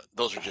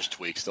those are just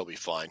tweaks. They'll be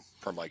fine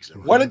per Mike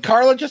Zimmer. What did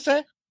Carla just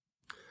say?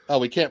 Oh,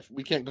 we can't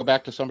go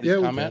back to somebody's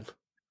comment.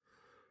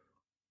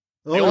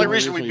 The only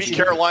reason we beat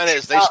Carolina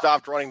is they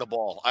stopped running the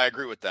ball. I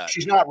agree with that.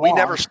 She's not wrong. We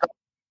never stopped.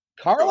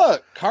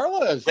 Carla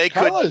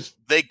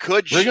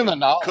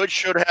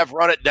should have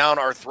run it down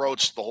our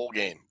throats the whole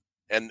game.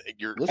 And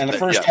the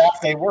first half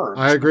they were.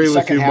 I agree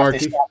with you,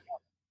 Marky.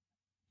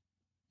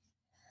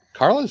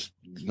 Carla's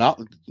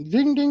not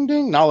ding ding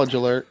ding knowledge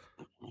alert.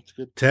 That's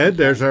good. Ted,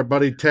 there's our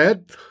buddy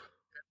Ted.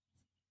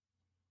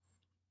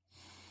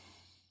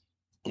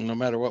 No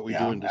matter what we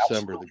do in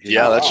December, the game.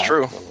 Yeah, that's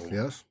true.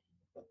 Yes.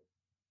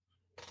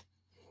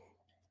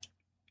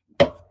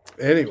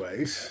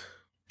 Anyways,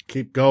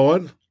 keep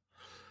going.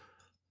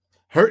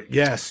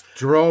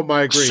 Jerome,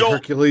 I agree.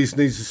 Hercules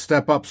needs to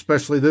step up,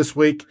 especially this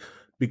week,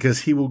 because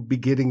he will be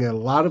getting a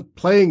lot of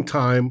playing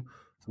time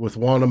with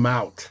Wanham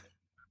out.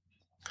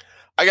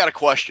 I got a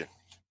question.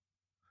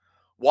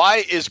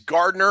 Why is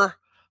Gardner,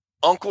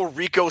 Uncle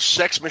Rico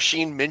Sex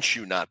Machine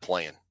Minshew not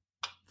playing?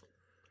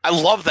 I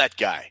love that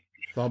guy.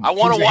 I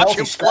want to watch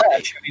him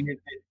play.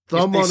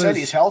 Thumb on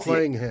his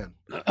playing hand.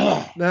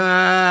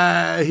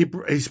 Nah,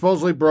 he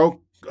supposedly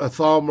broke a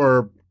thumb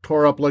or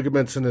tore up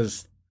ligaments in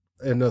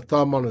the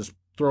thumb on his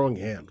throwing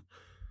hand.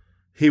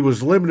 He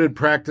was limited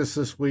practice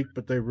this week,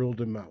 but they ruled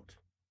him out.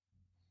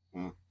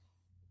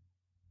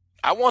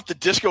 I want the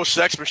Disco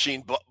Sex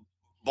Machine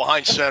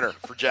behind center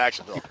for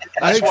Jacksonville.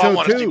 That's why I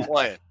want to keep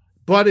playing.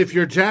 But if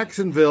you're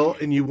Jacksonville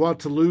and you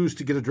want to lose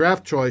to get a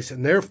draft choice,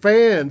 and their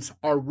fans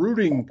are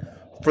rooting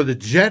for the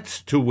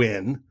Jets to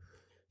win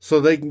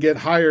so they can get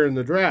higher in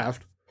the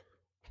draft,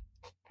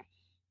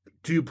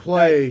 do you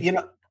play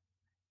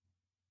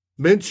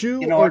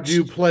Minshew or do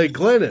you play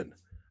Glennon?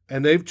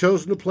 And they've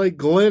chosen to play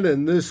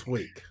Glennon this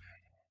week.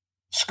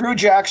 Screw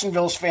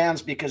Jacksonville's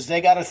fans because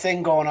they got a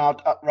thing going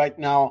out right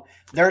now.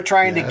 They're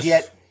trying to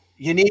get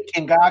Unique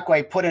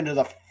Ngakoue put into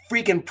the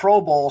freaking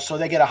Pro Bowl so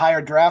they get a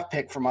higher draft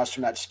pick from us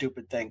from that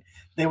stupid thing.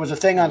 There was a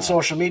thing on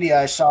social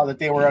media I saw that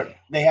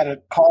they had a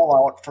call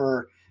out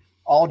for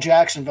all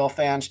Jacksonville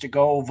fans to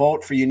go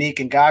vote for Unique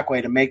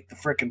Ngakoue to make the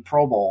freaking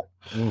Pro Bowl.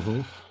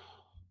 Mm-hmm.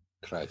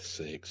 Christ's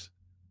sakes.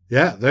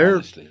 Yeah,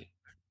 they're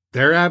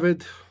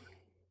avid.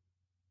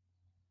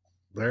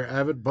 They're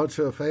avid bunch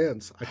of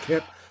fans.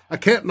 I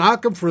can't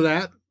knock them for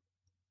that.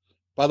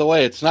 By the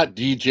way, it's not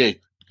DJ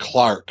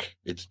Clark.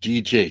 It's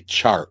DJ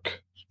Chark.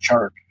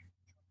 Chark.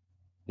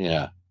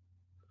 Yeah.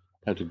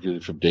 I had to get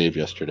it from Dave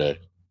yesterday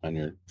on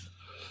your.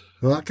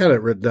 Well, I got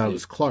it written down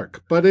as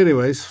Clark. But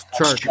anyways,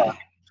 Chark.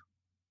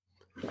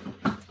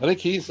 I think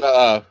he's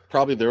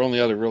probably their only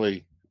other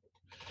really.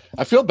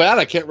 I feel bad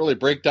I can't really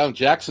break down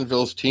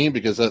Jacksonville's team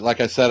because,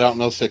 like I said, I don't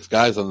know 6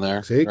 guys on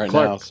there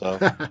now. So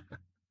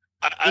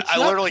I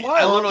literally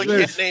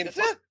can't name.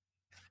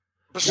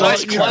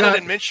 Besides Glennon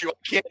and Minshew,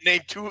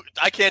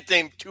 I can't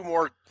name 2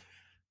 more.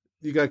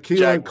 You got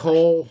Keelan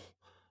Cole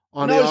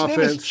on the offense. His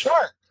name is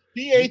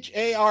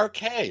Chark.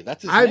 Chark.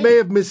 That's his name. I may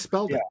have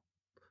misspelled it.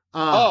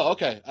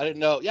 Okay. I didn't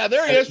know. Yeah,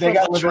 there he is. You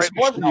got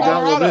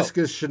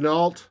Laviska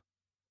Shenault.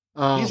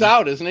 He's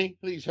out, isn't he?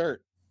 He's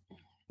hurt.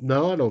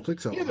 No, I don't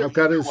think so. I've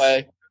got his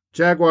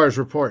Jaguars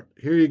report.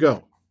 Here you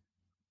go.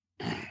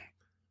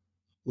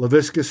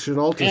 Laviska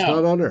Shenault is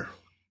not on there.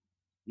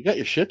 You got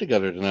your shit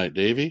together tonight,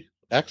 Davey.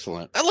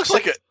 Excellent. That looks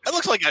like a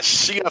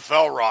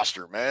CFL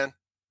roster, man.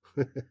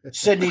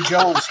 Sidney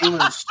Jones,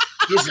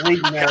 he's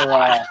leading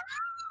the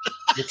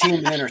team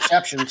in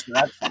interceptions. So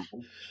that's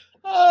something.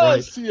 Right.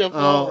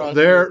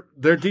 CFL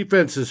their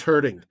defense is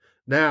hurting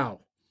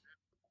now.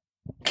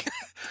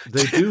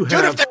 They do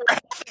have. If they were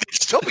healthy, they'd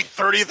still be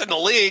 30th in the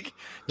league.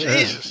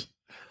 Jesus,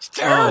 it's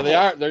terrible. They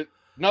are. They're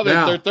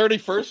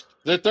 31st.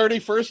 They're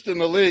 31st in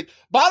the league.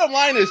 Bottom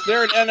line is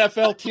they're an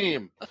NFL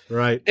team,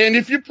 right? And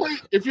if you play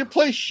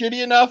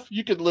shitty enough,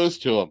 you could lose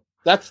to them.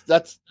 That's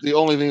the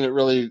only thing that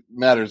really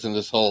matters in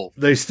this whole.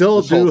 They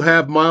still do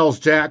have Miles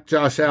Jack,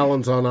 Josh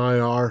Allen's on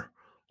IR.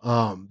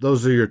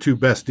 Those are your 2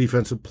 best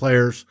defensive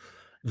players.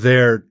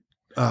 Their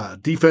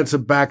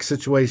defensive back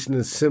situation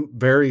is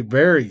very,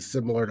 very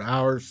similar to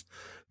ours.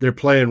 They're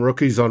playing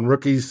rookies on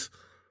rookies.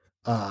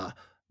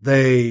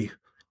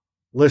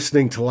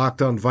 Listening to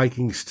Locked On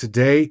Vikings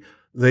today,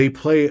 they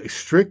play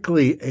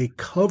strictly a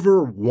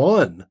cover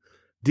 1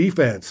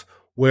 defense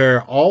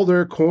where all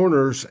their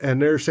corners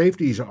and their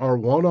safeties are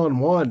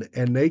one-on-one,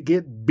 and they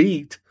get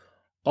beat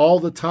all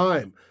the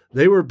time.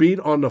 They were beat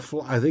on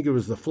I think it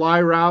was the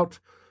fly route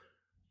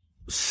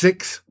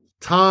 6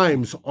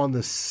 times on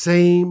the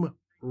same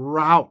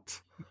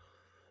route.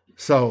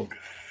 So,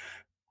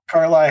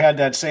 Carla, I had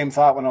that same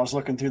thought when I was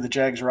looking through the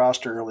Jags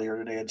roster earlier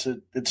today.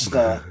 It's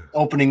the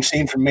opening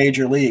scene from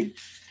Major League.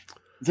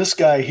 This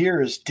guy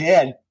here is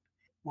dead.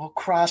 We'll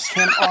cross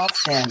him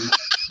off then.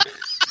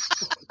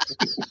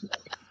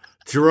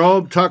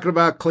 Jerome talking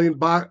about clean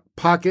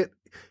pocket.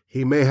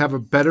 He may have a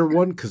better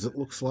one because it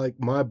looks like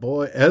my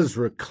boy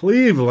Ezra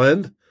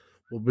Cleveland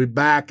will be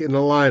back in the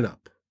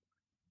lineup,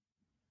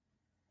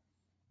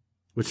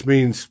 which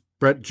means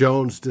Brett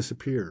Jones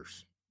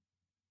disappears.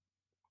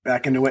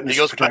 Back into witness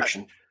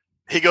protection.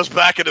 He goes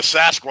back into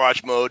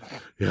Sasquatch mode.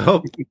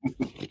 Yep.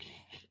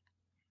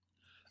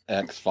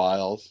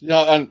 X-Files.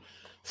 And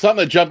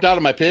something that jumped out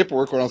of my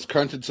paperwork when I was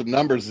crunching some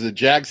numbers is the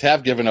Jags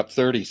have given up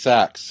 30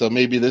 sacks. So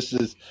maybe this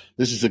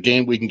is a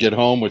game we can get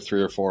home with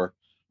 3 or 4.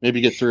 Maybe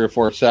get 3 or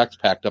 4 sacks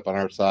packed up on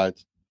our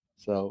sides.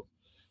 So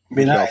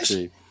be nice.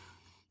 See.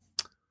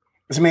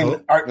 I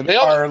mean, they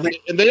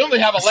only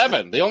have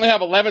 11. They only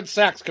have 11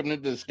 sacks coming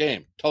into this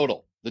game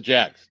total. The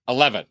Jags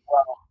 11.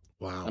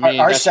 Wow. I mean,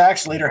 our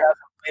sacks leader hasn't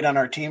played on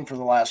our team for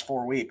the last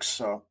 4 weeks.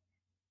 So,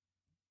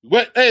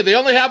 hey, they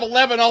only have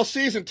 11 all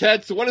season,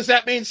 Ted. So what does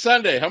that mean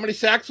Sunday? How many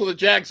sacks will the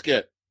Jags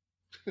get?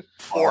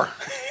 4.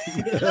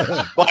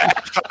 By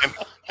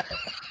halftime.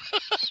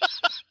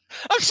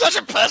 I'm such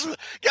a pessimist.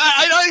 God,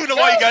 I don't even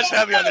know why you guys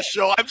have me on the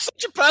show. I'm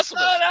such a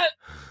pessimist.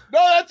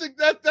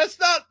 That's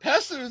not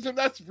pessimism.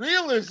 That's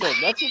realism.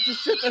 That's what the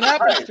shit that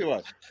happens to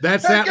us.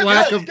 That's that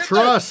lack of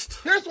trust.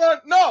 Here's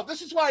what. No,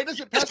 this is why it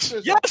isn't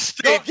pessimism. Yes,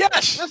 Dave.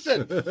 Yes.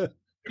 Listen,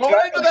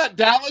 going into the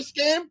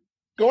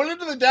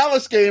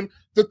Dallas game,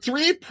 the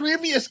 3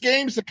 previous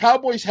games the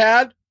Cowboys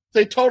had,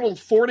 they totaled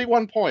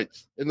 41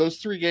 points in those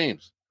 3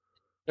 games.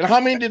 And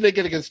how many did they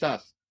get against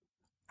us?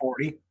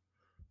 40.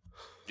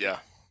 Yeah.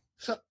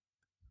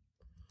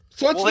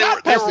 So it's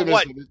not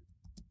pessimism.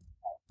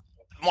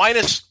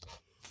 Minus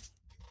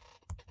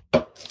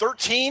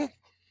 13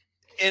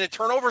 in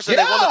turnovers, and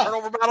they won the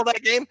turnover battle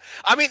that game.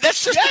 I mean,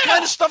 that's just the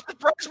kind of stuff that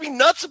drives me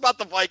nuts about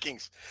the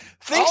Vikings.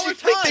 Things you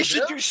think they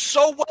should do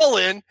so well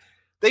in,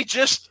 they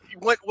just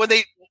when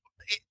they,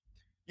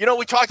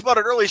 we talked about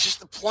it earlier. It's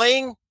just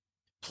playing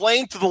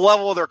to the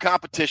level of their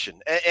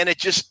competition, and it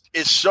just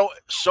is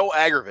so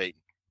aggravating.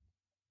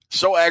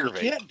 So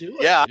aggravating. You can't do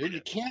it. Yeah. Dude,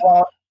 you can't.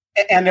 Well,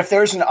 and if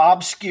there's an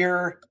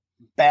obscure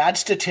bad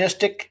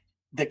statistic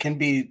that can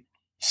be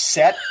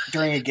set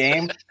during a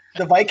game,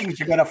 the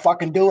Vikings are going to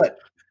fucking do it.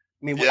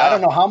 I mean, I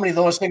don't know how many of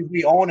those things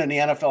we own in the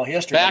NFL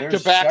history.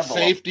 Back-to-back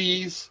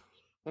safeties.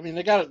 I mean,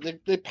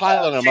 they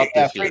piling them up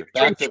this year.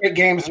 Three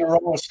games in a row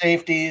with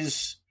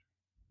safeties.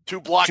 2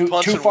 block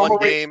punts in one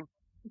game.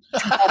 2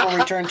 fumble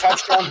return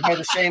touchdowns by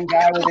the same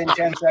guy within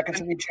 10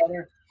 seconds of each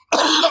other.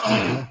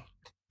 I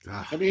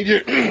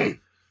mean,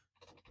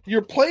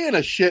 you're playing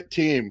a shit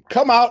team.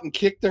 Come out and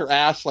kick their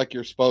ass like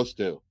you're supposed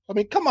to. I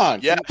mean, come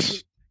on.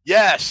 Yes.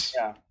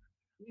 Yeah.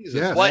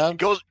 Jesus, Well,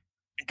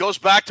 it goes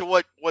back to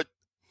what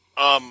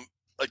a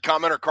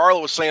commenter Carla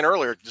was saying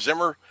earlier.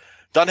 Zimmer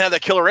doesn't have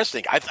that killer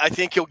instinct. I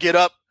think he'll get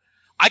up.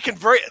 I can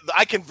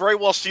very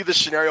well see this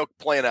scenario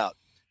playing out.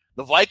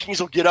 The Vikings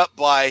will get up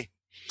by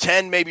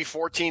 10, maybe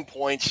 14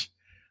 points.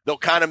 They'll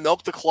kind of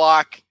milk the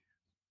clock,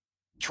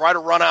 try to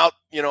run out,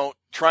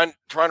 trying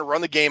to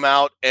run the game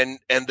out, and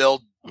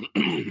they'll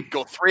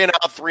go 3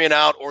 and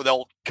out, or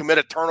they'll commit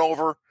a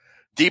turnover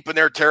deep in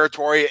their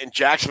territory, and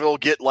Jacksonville will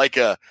get like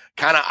a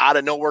kind of out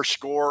of nowhere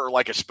score, or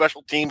like a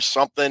special team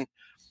something,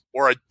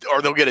 or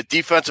they'll get a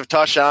defensive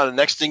touchdown. And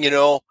next thing you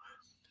know,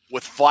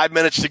 with 5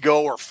 minutes to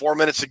go or 4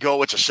 minutes to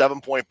go, it's a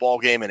 7-point ball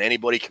game, and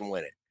anybody can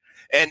win it.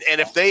 And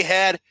if they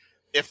had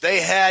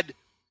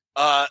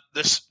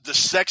the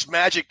sex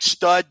magic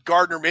stud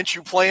Gardner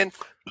Minshew playing,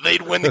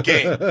 they'd win the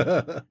game.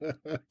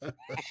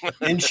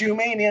 Minshew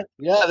mania.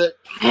 Yeah,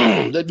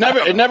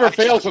 it never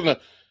fails on the.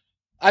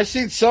 I've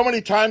seen so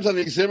many times on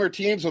these Zimmer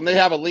teams when they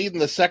have a lead in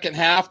the second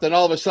half, then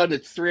all of a sudden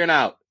it's 3 and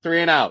out, 3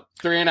 and out,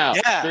 3 and out,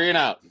 Yeah. 3 and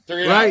out,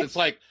 3 and Right. out. It's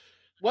like,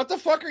 what the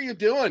fuck are you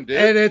doing, dude?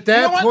 And at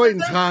that point in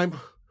When time,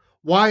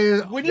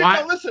 when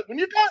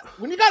you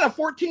got a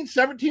 14,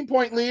 17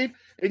 point lead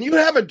and you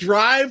have a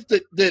drive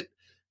that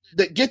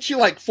gets you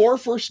like 4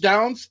 first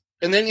downs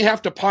and then you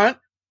have to punt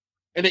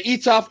and it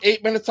eats off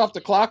 8 minutes off the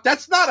clock,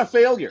 that's not a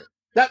failure.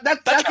 That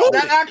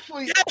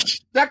actually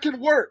that could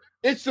work.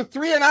 It's the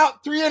 3 and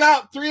out, 3 and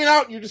out, 3 and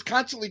out. And you're just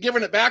constantly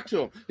giving it back to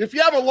them. If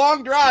you have a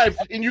long drive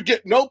and you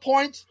get no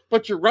points,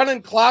 but you're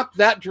running clock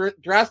that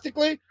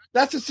drastically,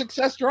 that's a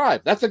success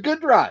drive. That's a good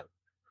drive.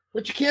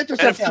 But you can't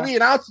just have 3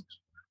 and outs.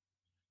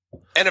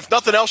 And if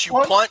nothing else, you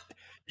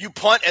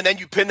punt, and then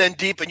you pin them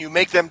deep, and you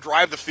make them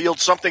drive the field.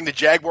 Something the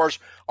Jaguars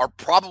are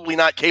probably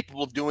not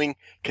capable of doing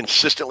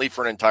consistently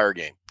for an entire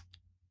game.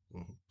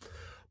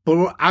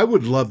 But I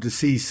would love to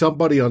see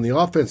somebody on the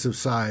offensive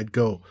side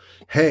go,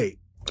 hey,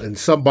 and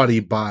somebody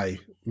by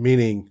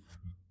meaning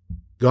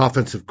the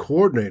offensive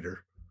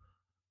coordinator,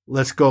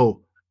 let's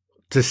go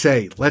to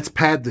say, let's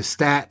pad the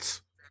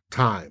stats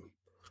time.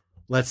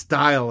 Let's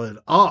dial it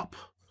up.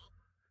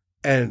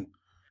 And,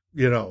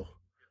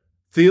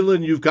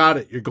 Thielen, you've got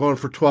it. You're going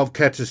for 12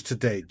 catches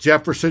today.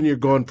 Jefferson, you're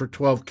going for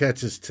 12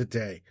 catches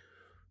today.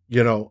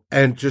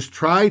 And just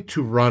try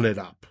to run it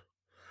up.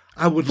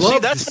 I would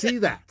love to see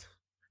that.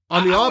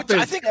 On the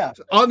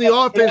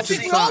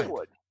offensive side.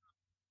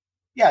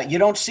 Yeah, you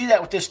don't see that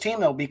with this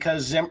team, though,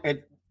 because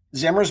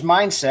Zimmer's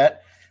mindset,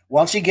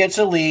 once he gets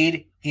a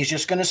lead, he's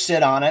just going to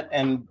sit on it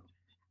and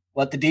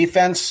let the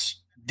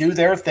defense do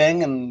their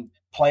thing and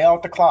play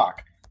out the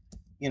clock.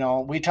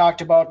 We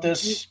talked about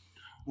this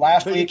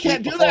last week. You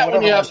can't do that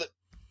when you have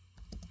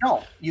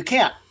No, you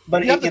can't.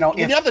 But, when you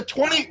have the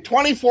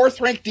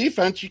 24th ranked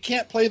defense, you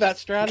can't play that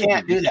strategy. You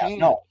can't do that,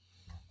 no.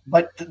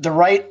 But the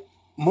right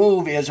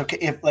move is, okay,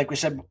 if, like we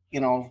said,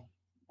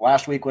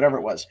 last week, whatever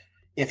it was,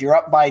 if you're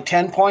up by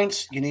 10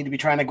 points, you need to be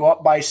trying to go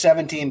up by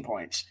 17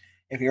 points.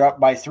 If you're up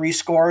by 3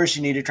 scores,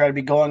 you need to try to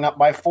be going up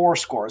by 4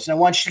 scores. And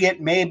once you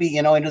get maybe,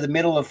 into the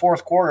middle of the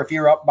fourth quarter, if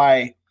you're up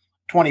by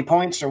 20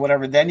 points or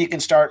whatever, then you can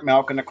start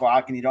milking the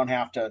clock and you don't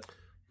have to,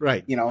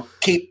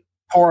 keep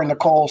pouring the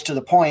coals to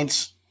the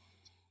points.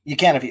 You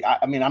can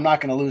I'm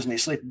not going to lose any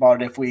sleep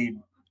about it if we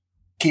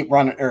keep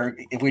running, or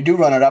if we do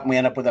run it up and we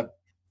end up with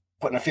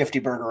putting a 50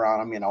 burger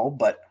on them,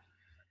 but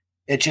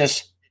it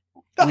just,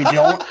 we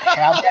don't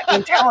have that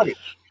mentality.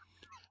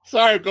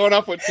 Sorry, going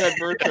off what Ted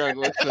Bertrand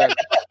would say.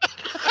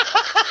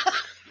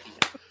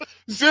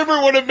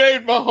 Zimmer would have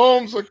made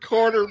Mahomes a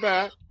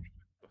cornerback.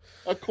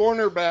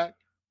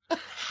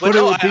 But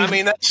no,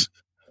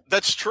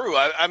 that's true.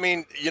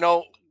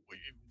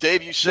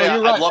 Dave, you say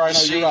no, I'd love to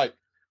see. You're right.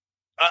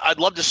 I'd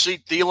love to see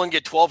Thielen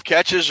get 12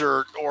 catches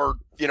or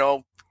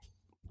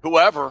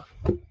whoever,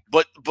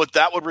 but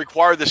that would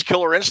require this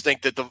killer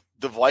instinct that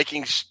the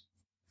Vikings,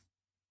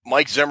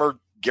 Mike Zimmer,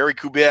 Gary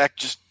Kubiak,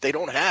 just they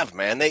don't have,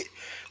 man. They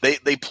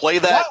play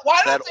that.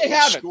 Why don't they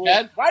have it,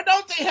 Ted? Why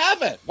don't they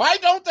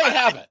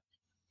have it?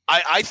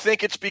 I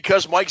think it's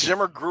because Mike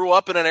Zimmer grew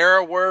up in an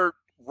era where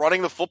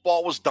running the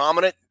football was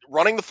dominant.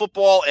 Running the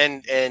football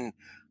and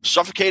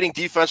suffocating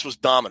defense was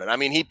dominant. I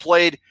mean, he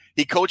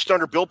coached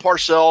under Bill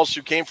Parcells,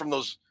 who came from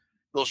those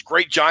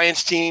great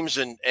Giants teams,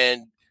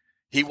 and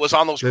he was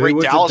on those great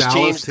Dallas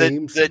teams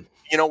that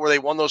where they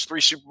won those 3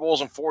 Super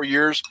Bowls in 4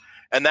 years.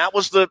 And that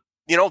was that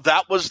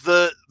was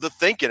the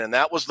thinking, and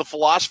that was the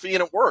philosophy,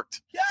 and it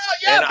worked.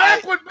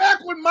 Yeah. Back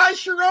back when My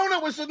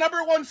Sharona was the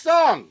 #1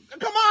 song.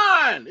 Come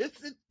on.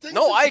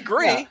 I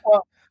agree. Yeah,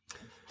 well,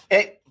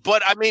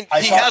 but I mean,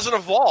 he hasn't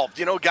evolved.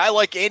 A guy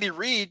like Andy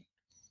Reid,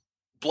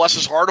 bless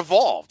his heart,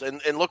 evolved.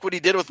 And look what he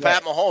did with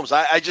Pat Mahomes.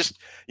 I just,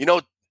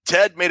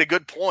 Ted made a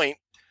good point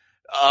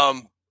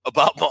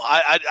about,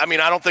 I mean,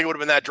 I don't think it would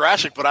have been that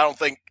drastic, but I don't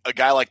think a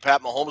guy like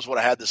Pat Mahomes would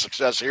have had the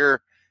success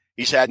here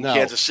he's had in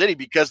Kansas City,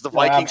 because the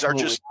Vikings are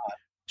just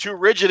too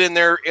rigid in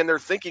their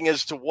thinking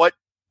as to what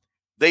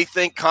they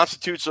think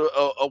constitutes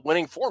a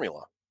winning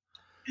formula.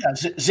 Yeah,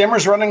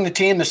 Zimmer's running the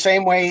team the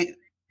same way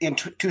in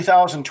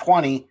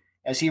 2020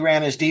 as he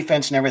ran his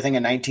defense and everything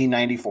in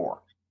 1994.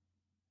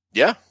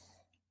 Yeah.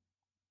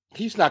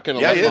 He's not going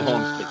to let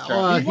Mahomes take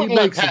charge. He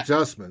makes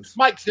adjustments.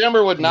 Mike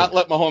Zimmer would not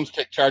let Mahomes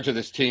take charge of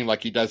this team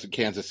like he does in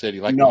Kansas City,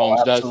 like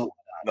Mahomes does.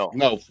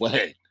 No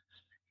way.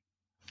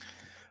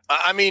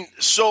 I mean,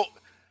 so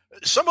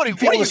one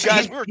of you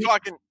guys, we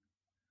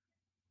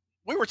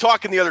were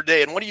talking the other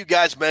day, and one of you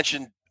guys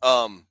mentioned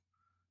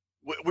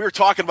we were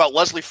talking about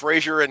Leslie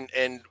Frazier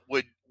and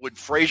would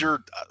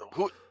Frazier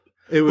who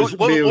it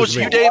was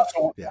you, Dave?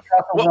 Yeah.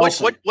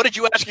 What did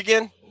you ask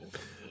again?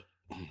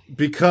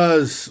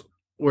 Because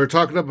we're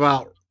talking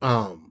about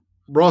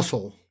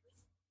Russell,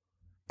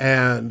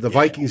 and the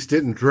Vikings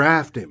didn't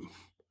draft him,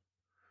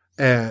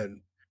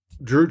 and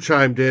Drew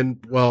chimed in,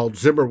 well,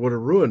 Zimmer would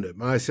have ruined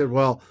him. I said,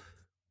 well,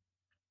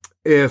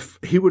 if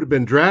he would have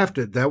been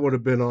drafted, that would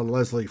have been on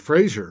Leslie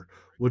Frazier.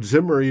 Would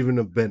Zimmer even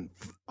have been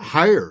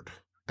hired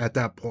at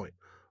that point?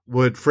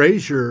 Would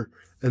Frazier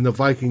and the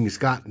Vikings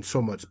gotten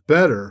so much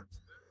better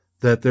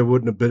that there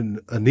wouldn't have been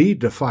a need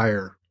to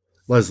fire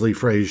Leslie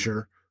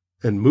Frazier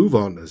and move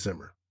on to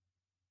Zimmer?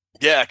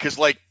 Yeah, because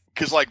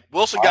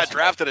Wilson got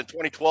drafted in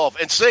 2012.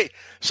 And say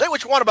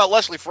what you want about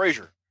Leslie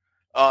Frazier.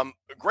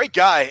 Great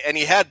guy, and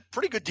he had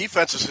pretty good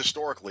defenses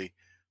historically,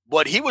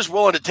 but he was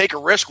willing to take a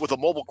risk with a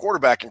mobile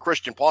quarterback in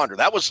Christian Ponder.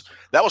 That was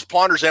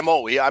Ponder's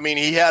MO. He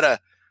had an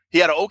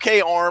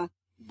okay arm,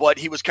 but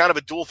he was kind of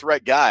a dual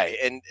threat guy.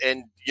 And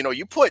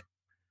you put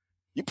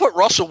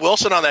Russell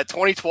Wilson on that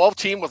 2012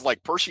 team with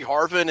like Percy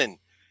Harvin, and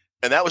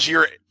that was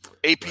your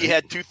AP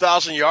had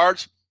 2,000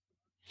 yards.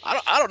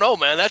 I don't know,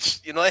 man. That's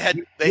they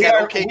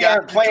had okay guys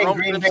playing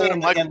Green Bay in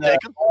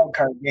the wild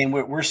card game.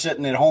 We're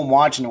sitting at home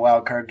watching the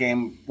wild card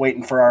game,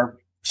 waiting for our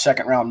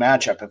second round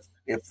matchup.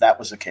 If that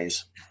was the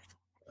case,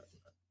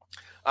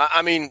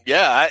 I mean,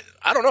 yeah,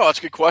 I don't know. That's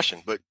a good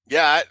question, but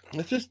yeah,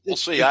 we'll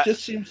see. It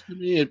just seems to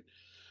me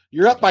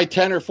you're up by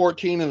 10 or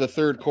 14 in the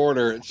third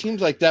quarter. It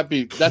seems like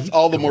that's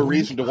all the more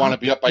reason to want to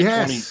be up by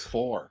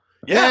 24.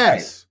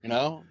 Yes.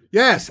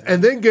 Yes,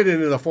 and then get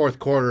into the fourth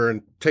quarter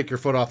and take your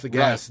foot off the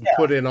gas and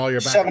put in all your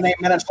back. 7-8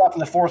 minutes left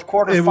in the fourth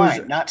quarter,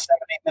 fine. Not 7-8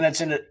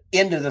 minutes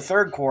into the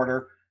third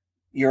quarter,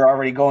 you're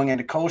already going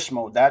into coast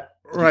mode. That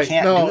right?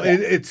 Can't do that.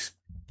 It's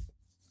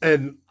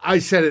and I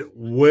said it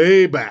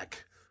way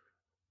back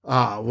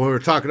when we were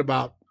talking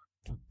about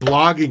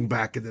blogging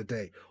back in the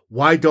day.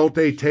 Why don't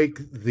they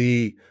take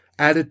the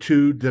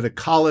attitude that a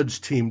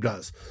college team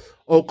does?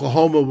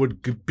 Oklahoma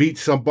would beat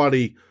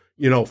somebody,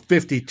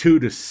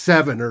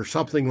 52-7 or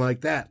something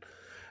like that.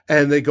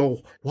 And they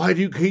go, why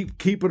do you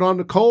keep it on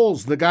the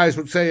coals? And the guys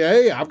would say,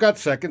 hey, I've got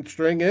second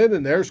string in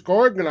and they're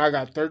scoring, and I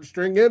got third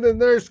string in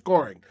and they're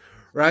scoring,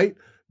 right?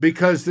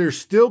 Because they're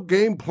still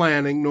game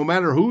planning, no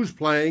matter who's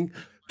playing,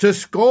 to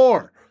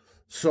score.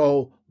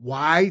 So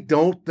why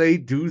don't they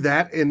do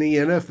that in the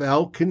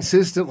NFL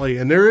consistently?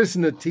 And there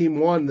isn't a team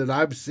one that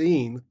I've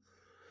seen.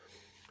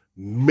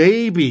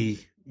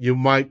 Maybe you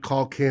might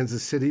call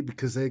Kansas City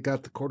because they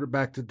got the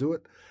quarterback to do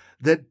it,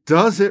 that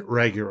does it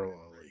regularly.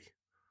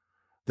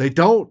 They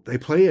don't. They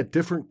play a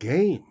different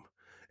game.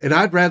 And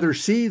I'd rather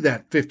see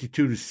that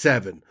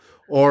 52-7,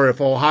 or if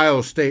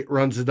Ohio State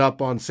runs it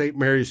up on St.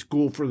 Mary's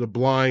School for the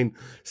Blind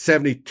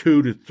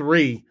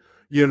 72-3,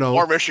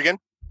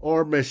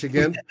 Or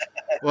Michigan.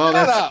 Well,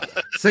 that's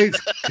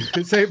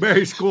St.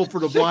 Mary's School for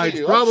the Blind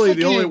is probably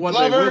the only one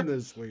they win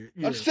this week.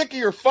 I'm sick of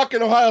your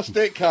fucking Ohio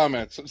State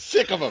comments. I'm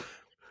sick of them.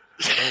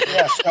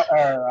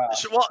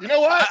 You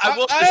know what?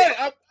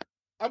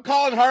 I'm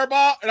calling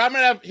Harbaugh, and I'm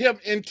going to have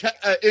him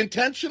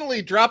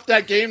intentionally drop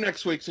that game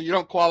next week so you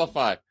don't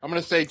qualify. I'm going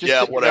to say,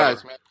 whatever.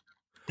 Guys, man.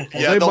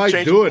 They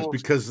might do it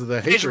because of the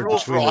hatred. Change the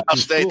rules for Ohio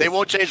State. They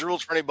won't change the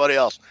rules for anybody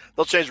else.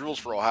 They'll change the rules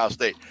for Ohio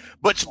State.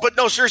 But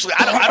no, seriously,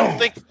 I don't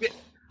think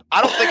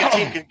a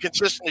team can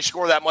consistently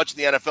score that much in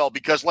the NFL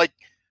because,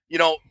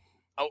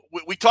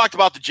 we talked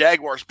about the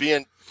Jaguars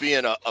being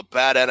a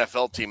bad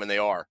NFL team, and they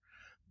are.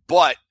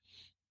 But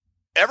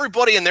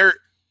everybody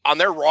on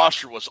their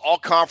roster was all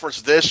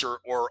conference this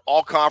or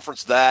all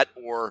conference that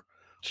or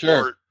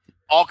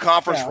all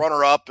conference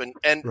runner up,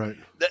 and right.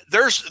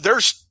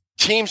 There's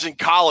teams in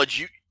college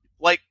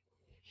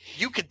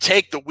you could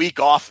take the week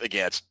off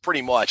against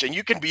pretty much, and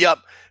you can be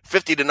up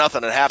 50-0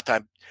 at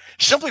halftime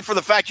simply for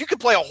the fact you could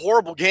play a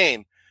horrible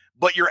game,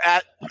 but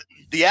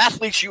the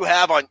athletes you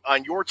have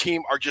on your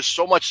team are just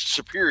so much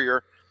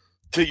superior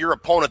to your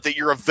opponent that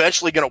you're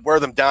eventually going to wear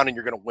them down and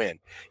you're going to win.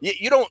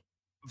 You don't.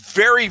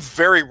 Very,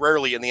 very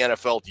rarely in the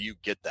NFL do you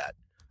get that.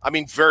 I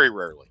mean, very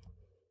rarely.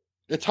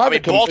 It's hard,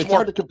 it's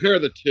hard to compare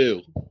the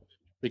two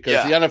because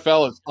Yeah. the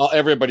NFL is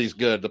everybody's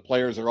good. The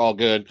players are all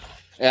good.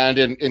 And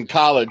in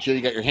college, you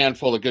got your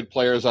handful of good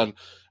players on. I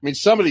mean,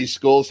 some of these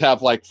schools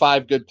have like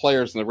 5 good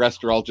players, and the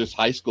rest are all just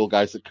high school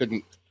guys that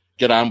couldn't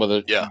get on with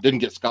it. Yeah. Didn't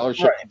get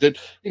scholarship. Right.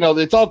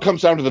 It all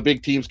comes down to the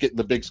big teams getting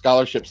the big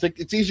scholarships.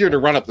 It's easier to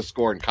run up the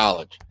score in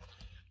college.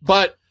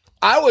 But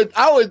I would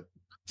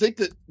think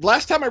that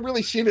last time I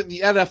really seen it in the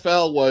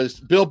NFL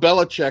was Bill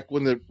Belichick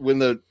when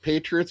the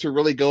Patriots are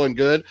really going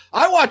good.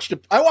 I watched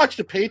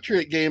a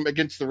Patriot game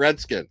against the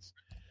Redskins,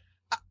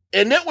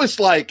 and it was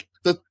like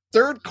the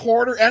third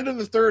quarter, end of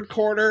the third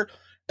quarter,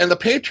 and the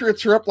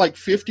Patriots are up like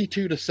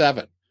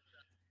 52-7.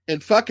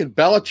 And fucking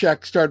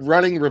Belichick started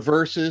running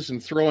reverses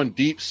and throwing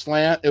deep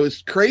slant. It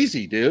was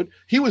crazy, dude.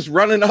 He was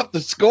running up the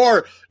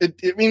score.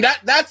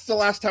 That's the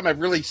last time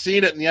I've really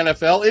seen it in the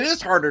NFL. It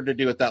is harder to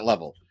do at that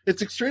level.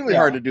 It's extremely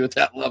hard to do at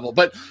that level.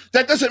 But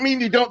that doesn't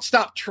mean you don't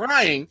stop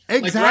trying.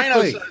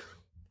 Exactly.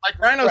 Like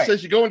Rhino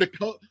says, you go into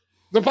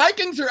the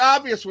Vikings are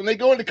obvious when they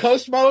go into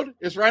coast mode.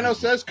 As Rhino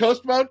says,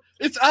 coast mode.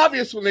 It's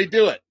obvious when they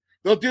do it.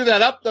 They'll do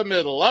that up the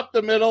middle,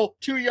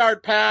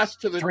 2-yard pass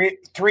to the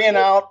three and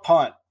out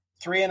punt.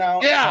 3 and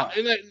out. Yeah,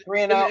 punt.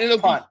 3 and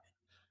out punt.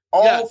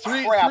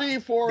 Crap! 3,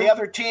 4. The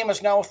other team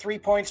is now 3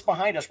 points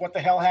behind us. What the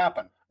hell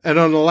happened? And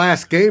on the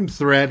last game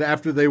thread,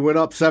 after they went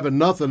up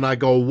 7-0, I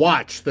go,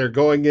 watch, they're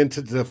going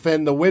into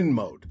defend the win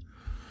mode.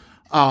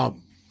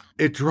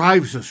 It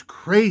drives us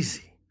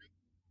crazy.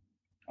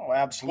 Oh,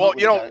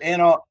 absolutely. Well,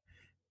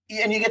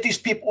 and you get these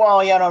people,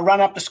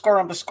 run up the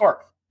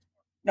score.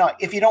 No,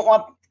 if you don't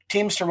want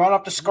teams to run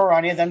up the score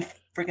on you, then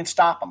freaking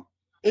stop them.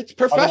 It's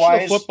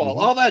professional football.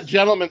 All that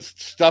gentleman's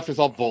stuff is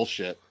all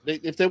bullshit.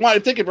 If they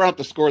could run up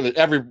the score, that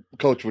every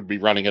coach would be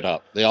running it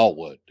up. They all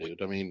would,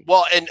 dude. I mean,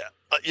 well, and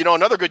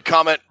another good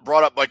comment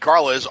brought up by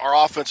Carla is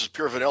our offense is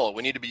pure vanilla.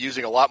 We need to be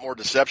using a lot more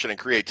deception and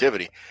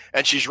creativity,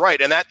 and she's right.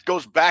 And that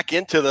goes back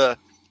into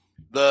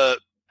the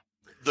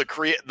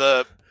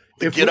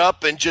get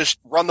up and just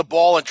run the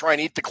ball and try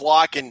and eat the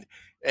clock and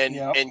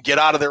get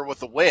out of there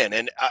with the win.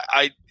 And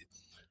I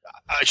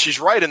she's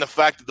right in the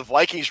fact that the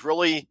Vikings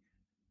really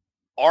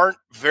aren't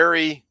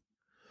very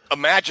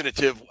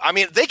imaginative. I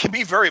mean, they can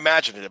be very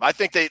imaginative. I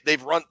think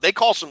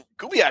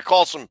Kubiak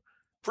calls some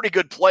pretty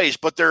good plays,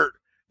 but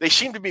they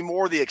seem to be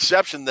more the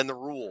exception than the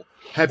rule.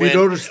 Have you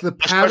noticed the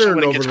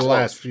pattern over the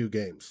last few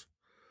games?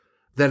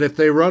 That if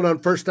they run on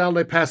first down,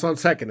 they pass on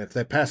second. If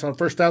they pass on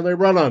first down, they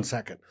run on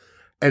second.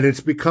 And it's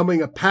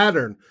becoming a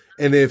pattern.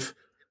 And if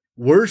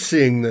we're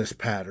seeing this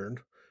pattern,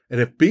 and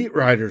if beat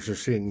writers are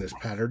seeing this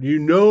pattern,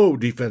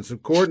 defensive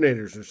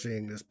coordinators are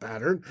seeing this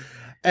pattern,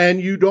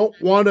 and you don't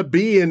want to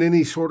be in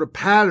any sort of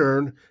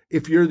pattern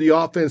if you're the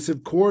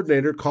offensive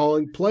coordinator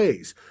calling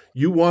plays.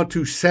 You want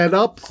to set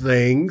up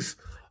things,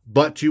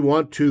 but you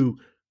want to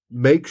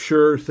make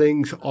sure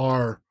things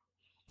are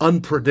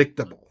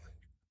unpredictable.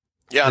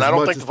 Yeah, and I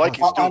don't think the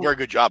Vikings do a very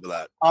good job of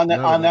that. On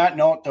that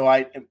note,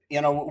 though,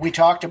 we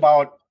talked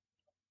about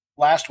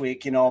last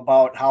week,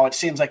 about how it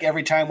seems like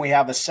every time we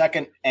have a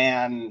 2nd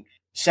and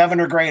 7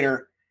 or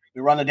greater,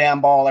 we run the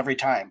damn ball every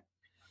time.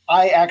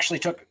 I actually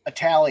took a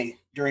tally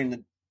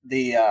during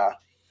the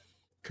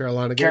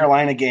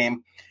Carolina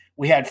game.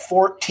 We had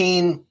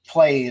 14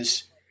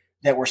 plays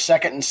that were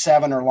 2nd and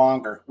 7 or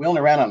longer. We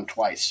only ran on them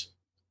twice.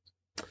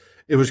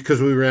 It was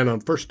because we ran on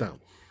first down.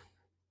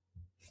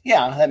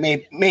 Yeah, that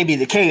may be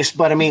the case,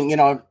 but I mean,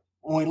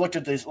 when we looked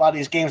at a lot of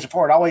these games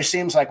before, it always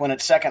seems like when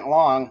it's 2nd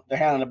long, they're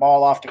handing the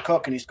ball off to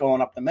Cook and he's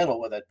going up the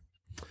middle with it.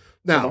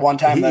 Now, so the one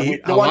time we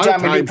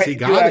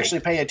do actually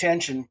pay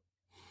attention,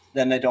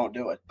 then they don't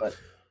do it. But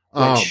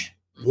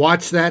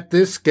watch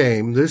this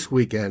game this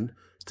weekend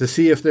to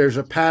see if there's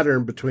a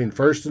pattern between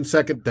first and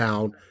second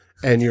down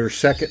and your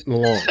 2nd and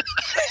long.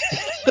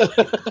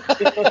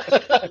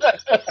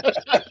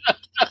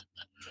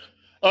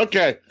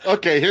 Okay.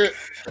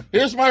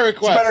 Here's my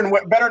request.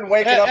 It's better than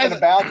waking up in a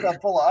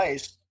bathtub full of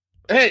ice.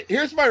 Hey,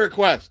 here's my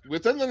request.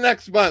 Within the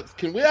next month,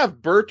 can we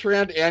have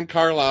Bertrand and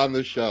Carla on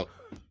the show?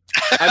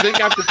 I think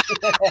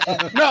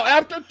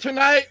after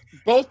tonight,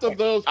 both of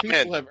those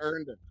people have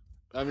earned it.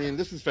 I mean,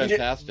 this is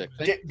fantastic.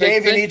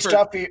 Dave, you need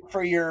stuff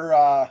for your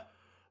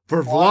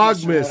for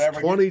Vlogmas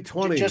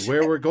 2020,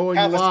 where we're going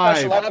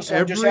live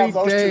every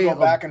day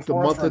of the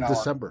month of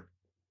December.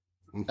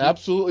 Mm-hmm.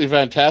 Absolutely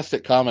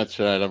fantastic comments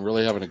tonight. I'm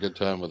really having a good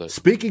time with it.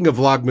 Speaking of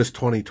Vlogmas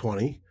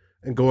 2020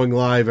 and going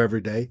live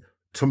every day,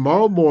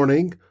 tomorrow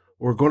morning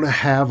we're going to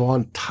have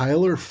on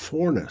Tyler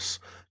Forness.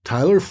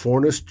 Tyler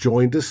Forness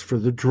joined us for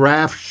the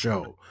draft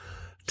show.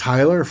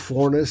 Tyler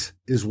Forness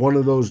is one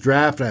of those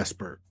draft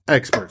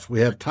experts. We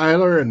have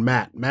Tyler and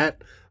Matt.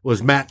 Matt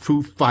was Matt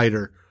Foo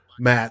Fighter.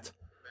 Matt.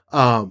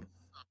 But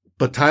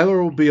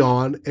Tyler will be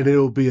on, and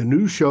it'll be a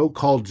new show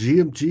called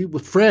GMG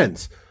with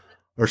Friends,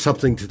 or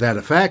something to that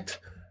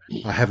effect.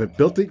 I haven't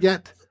built it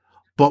yet,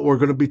 but we're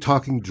going to be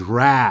talking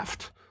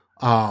draft,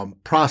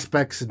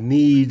 prospects,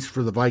 needs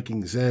for the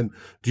Vikings. And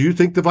do you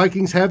think the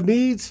Vikings have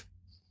needs?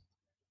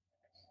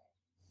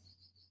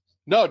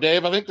 No,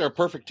 Dave, I think they're a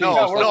perfect team.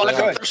 No, I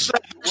think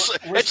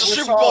it's a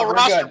Super Bowl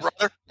roster,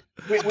 brother.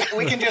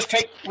 We can just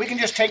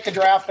take the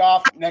draft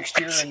off next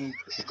year and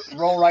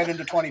roll right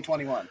into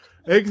 2021.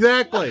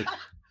 Exactly.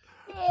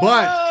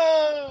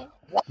 But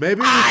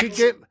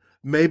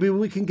maybe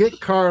we can get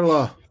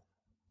Carla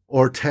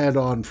or Ted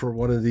on for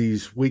one of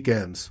these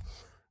weekends.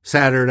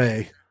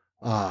 Saturday.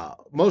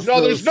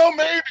 There's no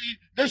maybe.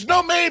 There's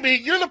no maybe.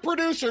 You're the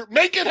producer.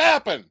 Make it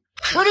happen.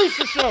 Produce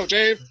the show,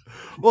 Dave.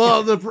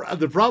 Well,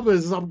 the problem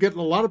is I'm getting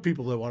a lot of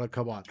people that want to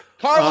come on.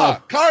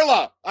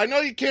 Carla, I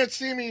know you can't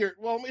see me.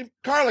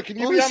 Carla, can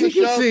you be on the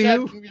show? See Ted,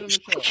 you. can you be on the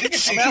show?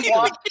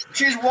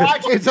 She's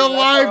watching. It's a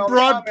live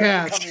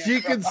broadcast.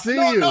 She can see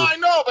you. No, I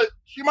know, but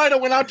she might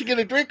have went out to get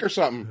a drink or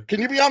something.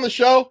 Can you be on the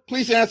show?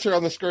 Please answer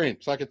on the screen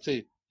so I can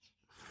see.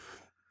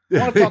 I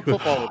want to talk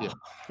football with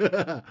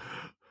you.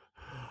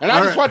 And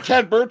I just want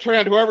Ted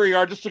Bertrand, whoever you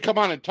are, just to come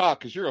on and talk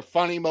because you're a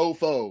funny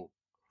mofo.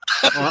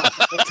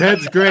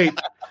 Ted's great.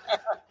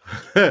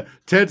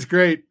 Ted's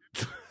great.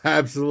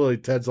 Absolutely.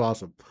 Ted's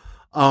awesome.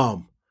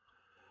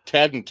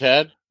 Ted and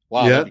Ted?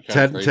 Wow. Yeah,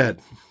 Ted and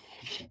Ted.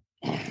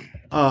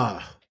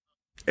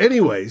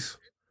 Anyways,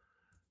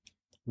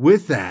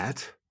 with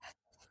that,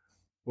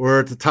 we're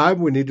at the time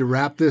we need to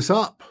wrap this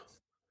up.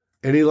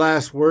 Any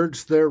last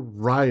words there,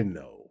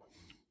 Rhino?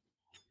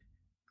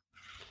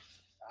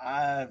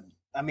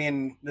 I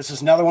mean, this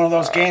is another one of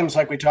those games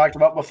like we talked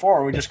about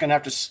before. We're just going to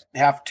have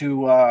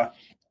to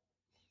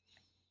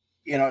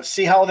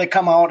see how they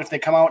come out. If they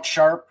come out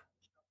sharp,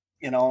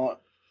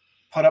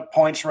 put up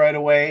points right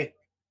away,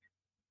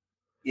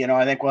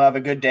 I think we'll have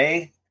a good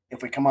day.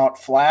 If we come out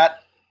flat,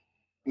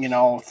 3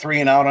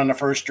 and out on the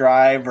first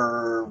drive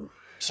or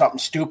something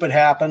stupid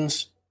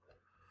happens,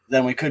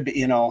 then we could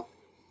be,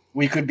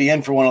 we could be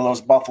in for one of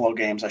those Buffalo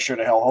games. I sure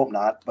to hell hope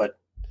not, but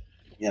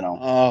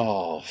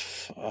Oh,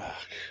 fuck.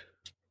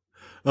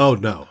 Oh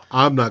no,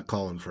 I'm not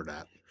calling for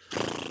that.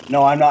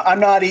 No, I'm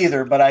not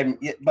either.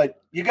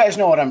 But you guys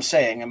know what I'm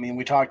saying. I mean,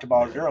 we talked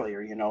about it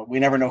earlier. We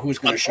never know who's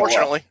going to show up.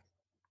 Unfortunately,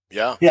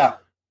 yeah.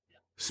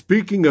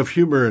 Speaking of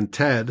humor and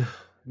Ted,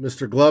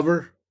 Mr.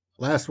 Glover,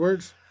 last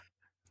words.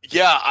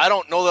 Yeah, I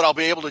don't know that I'll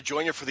be able to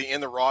join you for the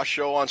In the Raw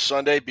show on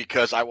Sunday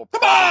because I will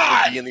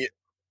probably be in the.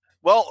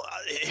 Well,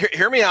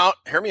 hear me out.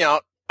 Hear me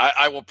out.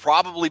 I will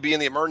probably be in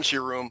the emergency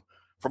room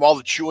from all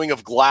the chewing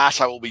of glass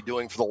I will be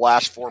doing for the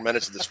last 4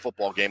 minutes of this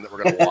football game that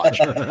we're going to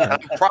watch. I'm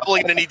probably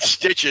going to need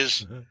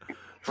stitches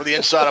for the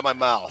inside of my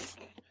mouth.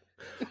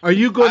 Are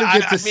you going to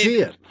get to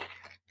see it?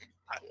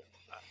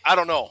 I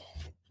don't know.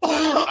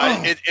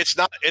 It's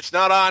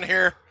not on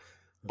here,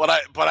 but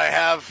I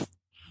have.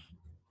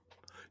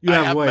 You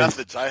have ways.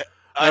 Methods. I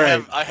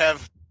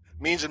have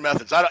means and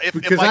methods.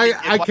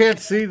 I can't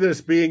see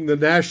this being the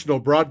national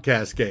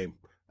broadcast game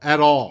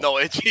at all. No,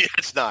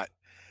 it's not.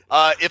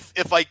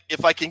 If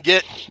I can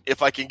get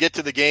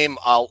to the game,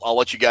 I'll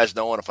let you guys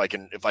know, and if I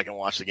can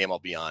watch the game, I'll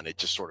be on. It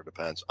just sort of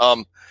depends.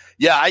 I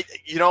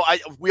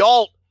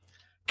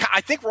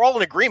think we're all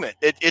in agreement.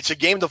 It's a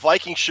game the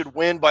Vikings should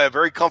win by a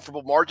very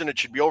comfortable margin. It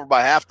should be over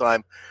by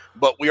halftime,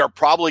 but we are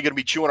probably going to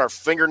be chewing our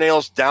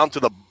fingernails down to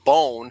the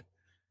bone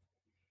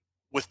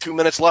with 2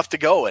 minutes left to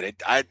go. And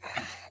I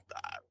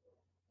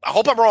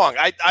hope I'm wrong.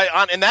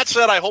 And that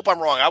said, I hope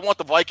I'm wrong. I want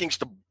the Vikings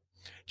to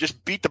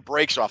just beat the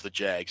brakes off the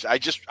Jags. I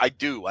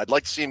do. I'd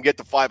like to see him get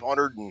to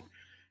 500,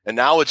 and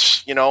now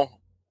it's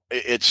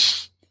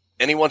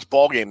anyone's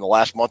ball game the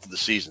last month of the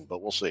season,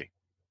 but we'll see.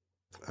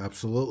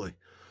 Absolutely.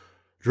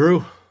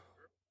 Drew?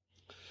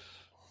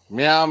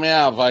 Meow,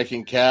 meow,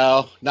 Viking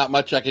cow. Not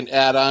much I can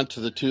add on to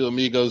the two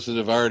amigos that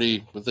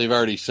they've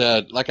already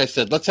said. Like I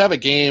said, let's have a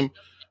game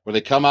where they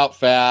come out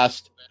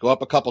fast, go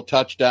up a couple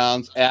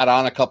touchdowns, add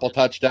on a couple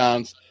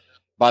touchdowns.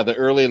 By the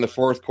early in the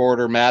fourth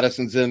quarter,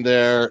 Madison's in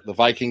there. The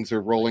Vikings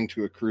are rolling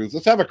to a cruise.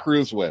 Let's have a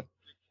cruise win.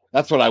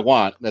 That's what I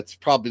want. That's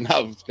probably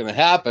not what's going to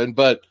happen.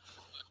 But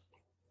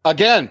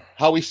again,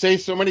 how we say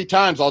so many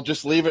times, I'll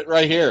just leave it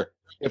right here.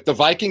 If the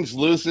Vikings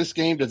lose this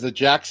game to the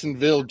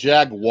Jacksonville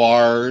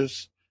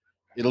Jaguars,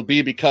 it'll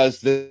be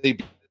because they.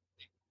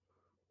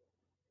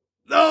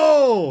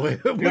 No,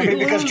 it'll be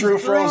because Drew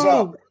froze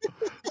up.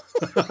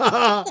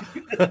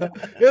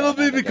 It'll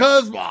be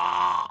because.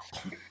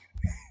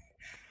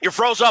 You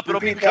froze up.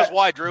 It'll be because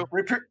why, Drew?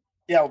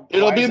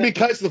 It'll be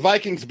because the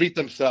Vikings beat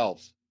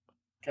themselves.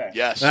 Okay.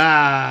 Yes.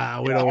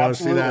 We don't want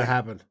to see that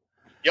happen.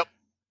 Yep.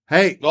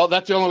 Hey. Well,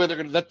 that's the only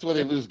way that's the way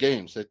they lose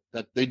games.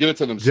 They do it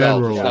to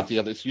themselves. It's not the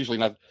other. It's usually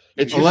not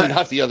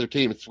not the other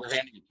team. It's we're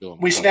handing it to them.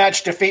 We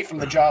snatch defeat from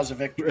the jaws of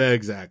victory.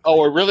 Exactly.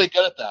 Oh, we're really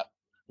good at that.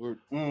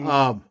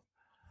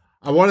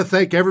 I want to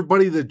thank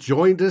everybody that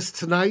joined us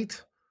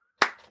tonight,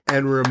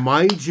 and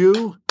remind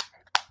you.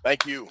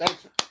 Thank you.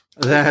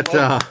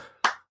 That.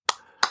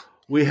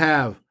 We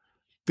have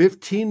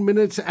 15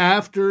 minutes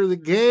after the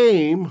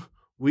game,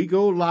 we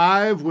go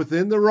live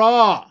within the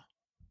Raw.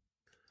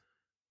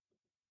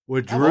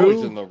 With Drew. I'm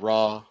always in the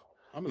Raw.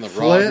 I'm in the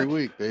Raw every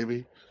week,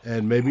 baby.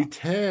 And maybe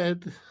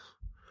Ted.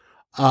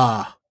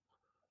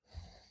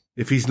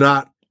 If he's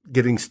not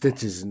getting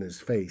stitches in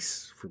his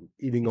face from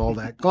eating all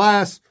that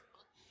glass.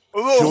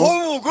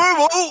 What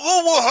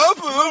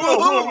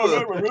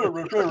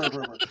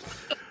happened?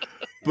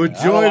 But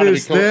join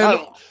us then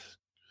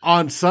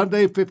on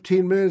Sunday,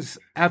 15 minutes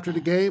after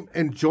the game,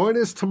 and join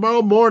us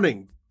tomorrow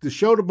morning. The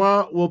show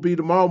tomorrow will be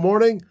tomorrow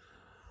morning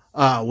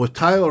with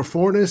Tyler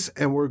Fornes,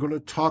 and we're going to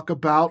talk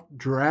about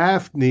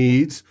draft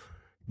needs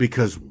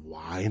because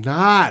why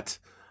not?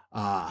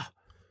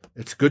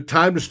 It's a good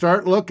time to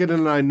start looking,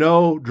 and I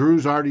know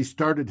Drew's already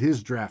started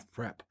his draft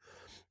prep.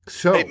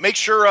 So hey, make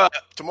sure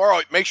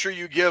tomorrow, make sure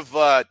you give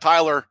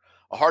Tyler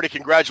a hearty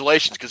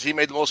congratulations because he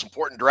made the most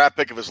important draft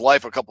pick of his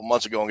life a couple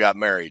months ago and got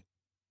married.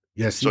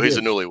 Yes, so he's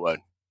a newlywed.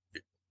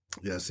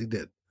 Yes, he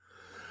did.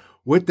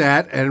 With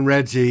that, and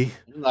Reggie.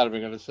 I'm not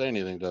even going to say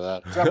anything to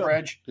that. What's up,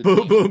 Reg?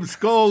 Boom, boom,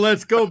 skull.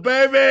 Let's go,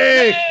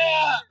 baby.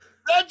 Yeah!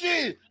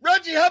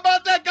 Reggie, how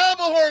about that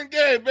gobblehorn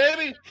game,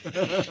 baby?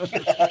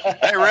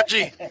 Hey,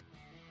 Reggie.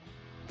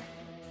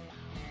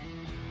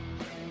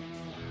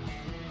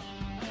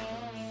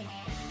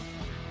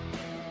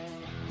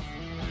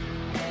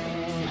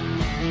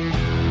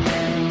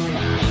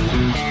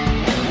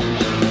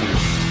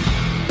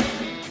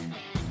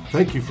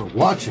 Thank you for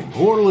watching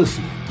or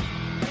listening.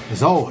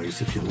 As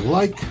always, if you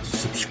like,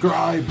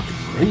 subscribe,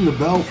 and ring the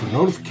bell for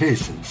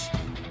notifications.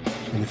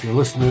 And if you're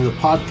listening to the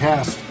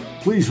podcast,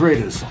 please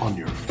rate us on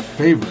your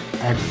favorite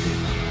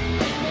aggregator.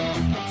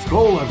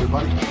 Skol,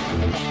 everybody.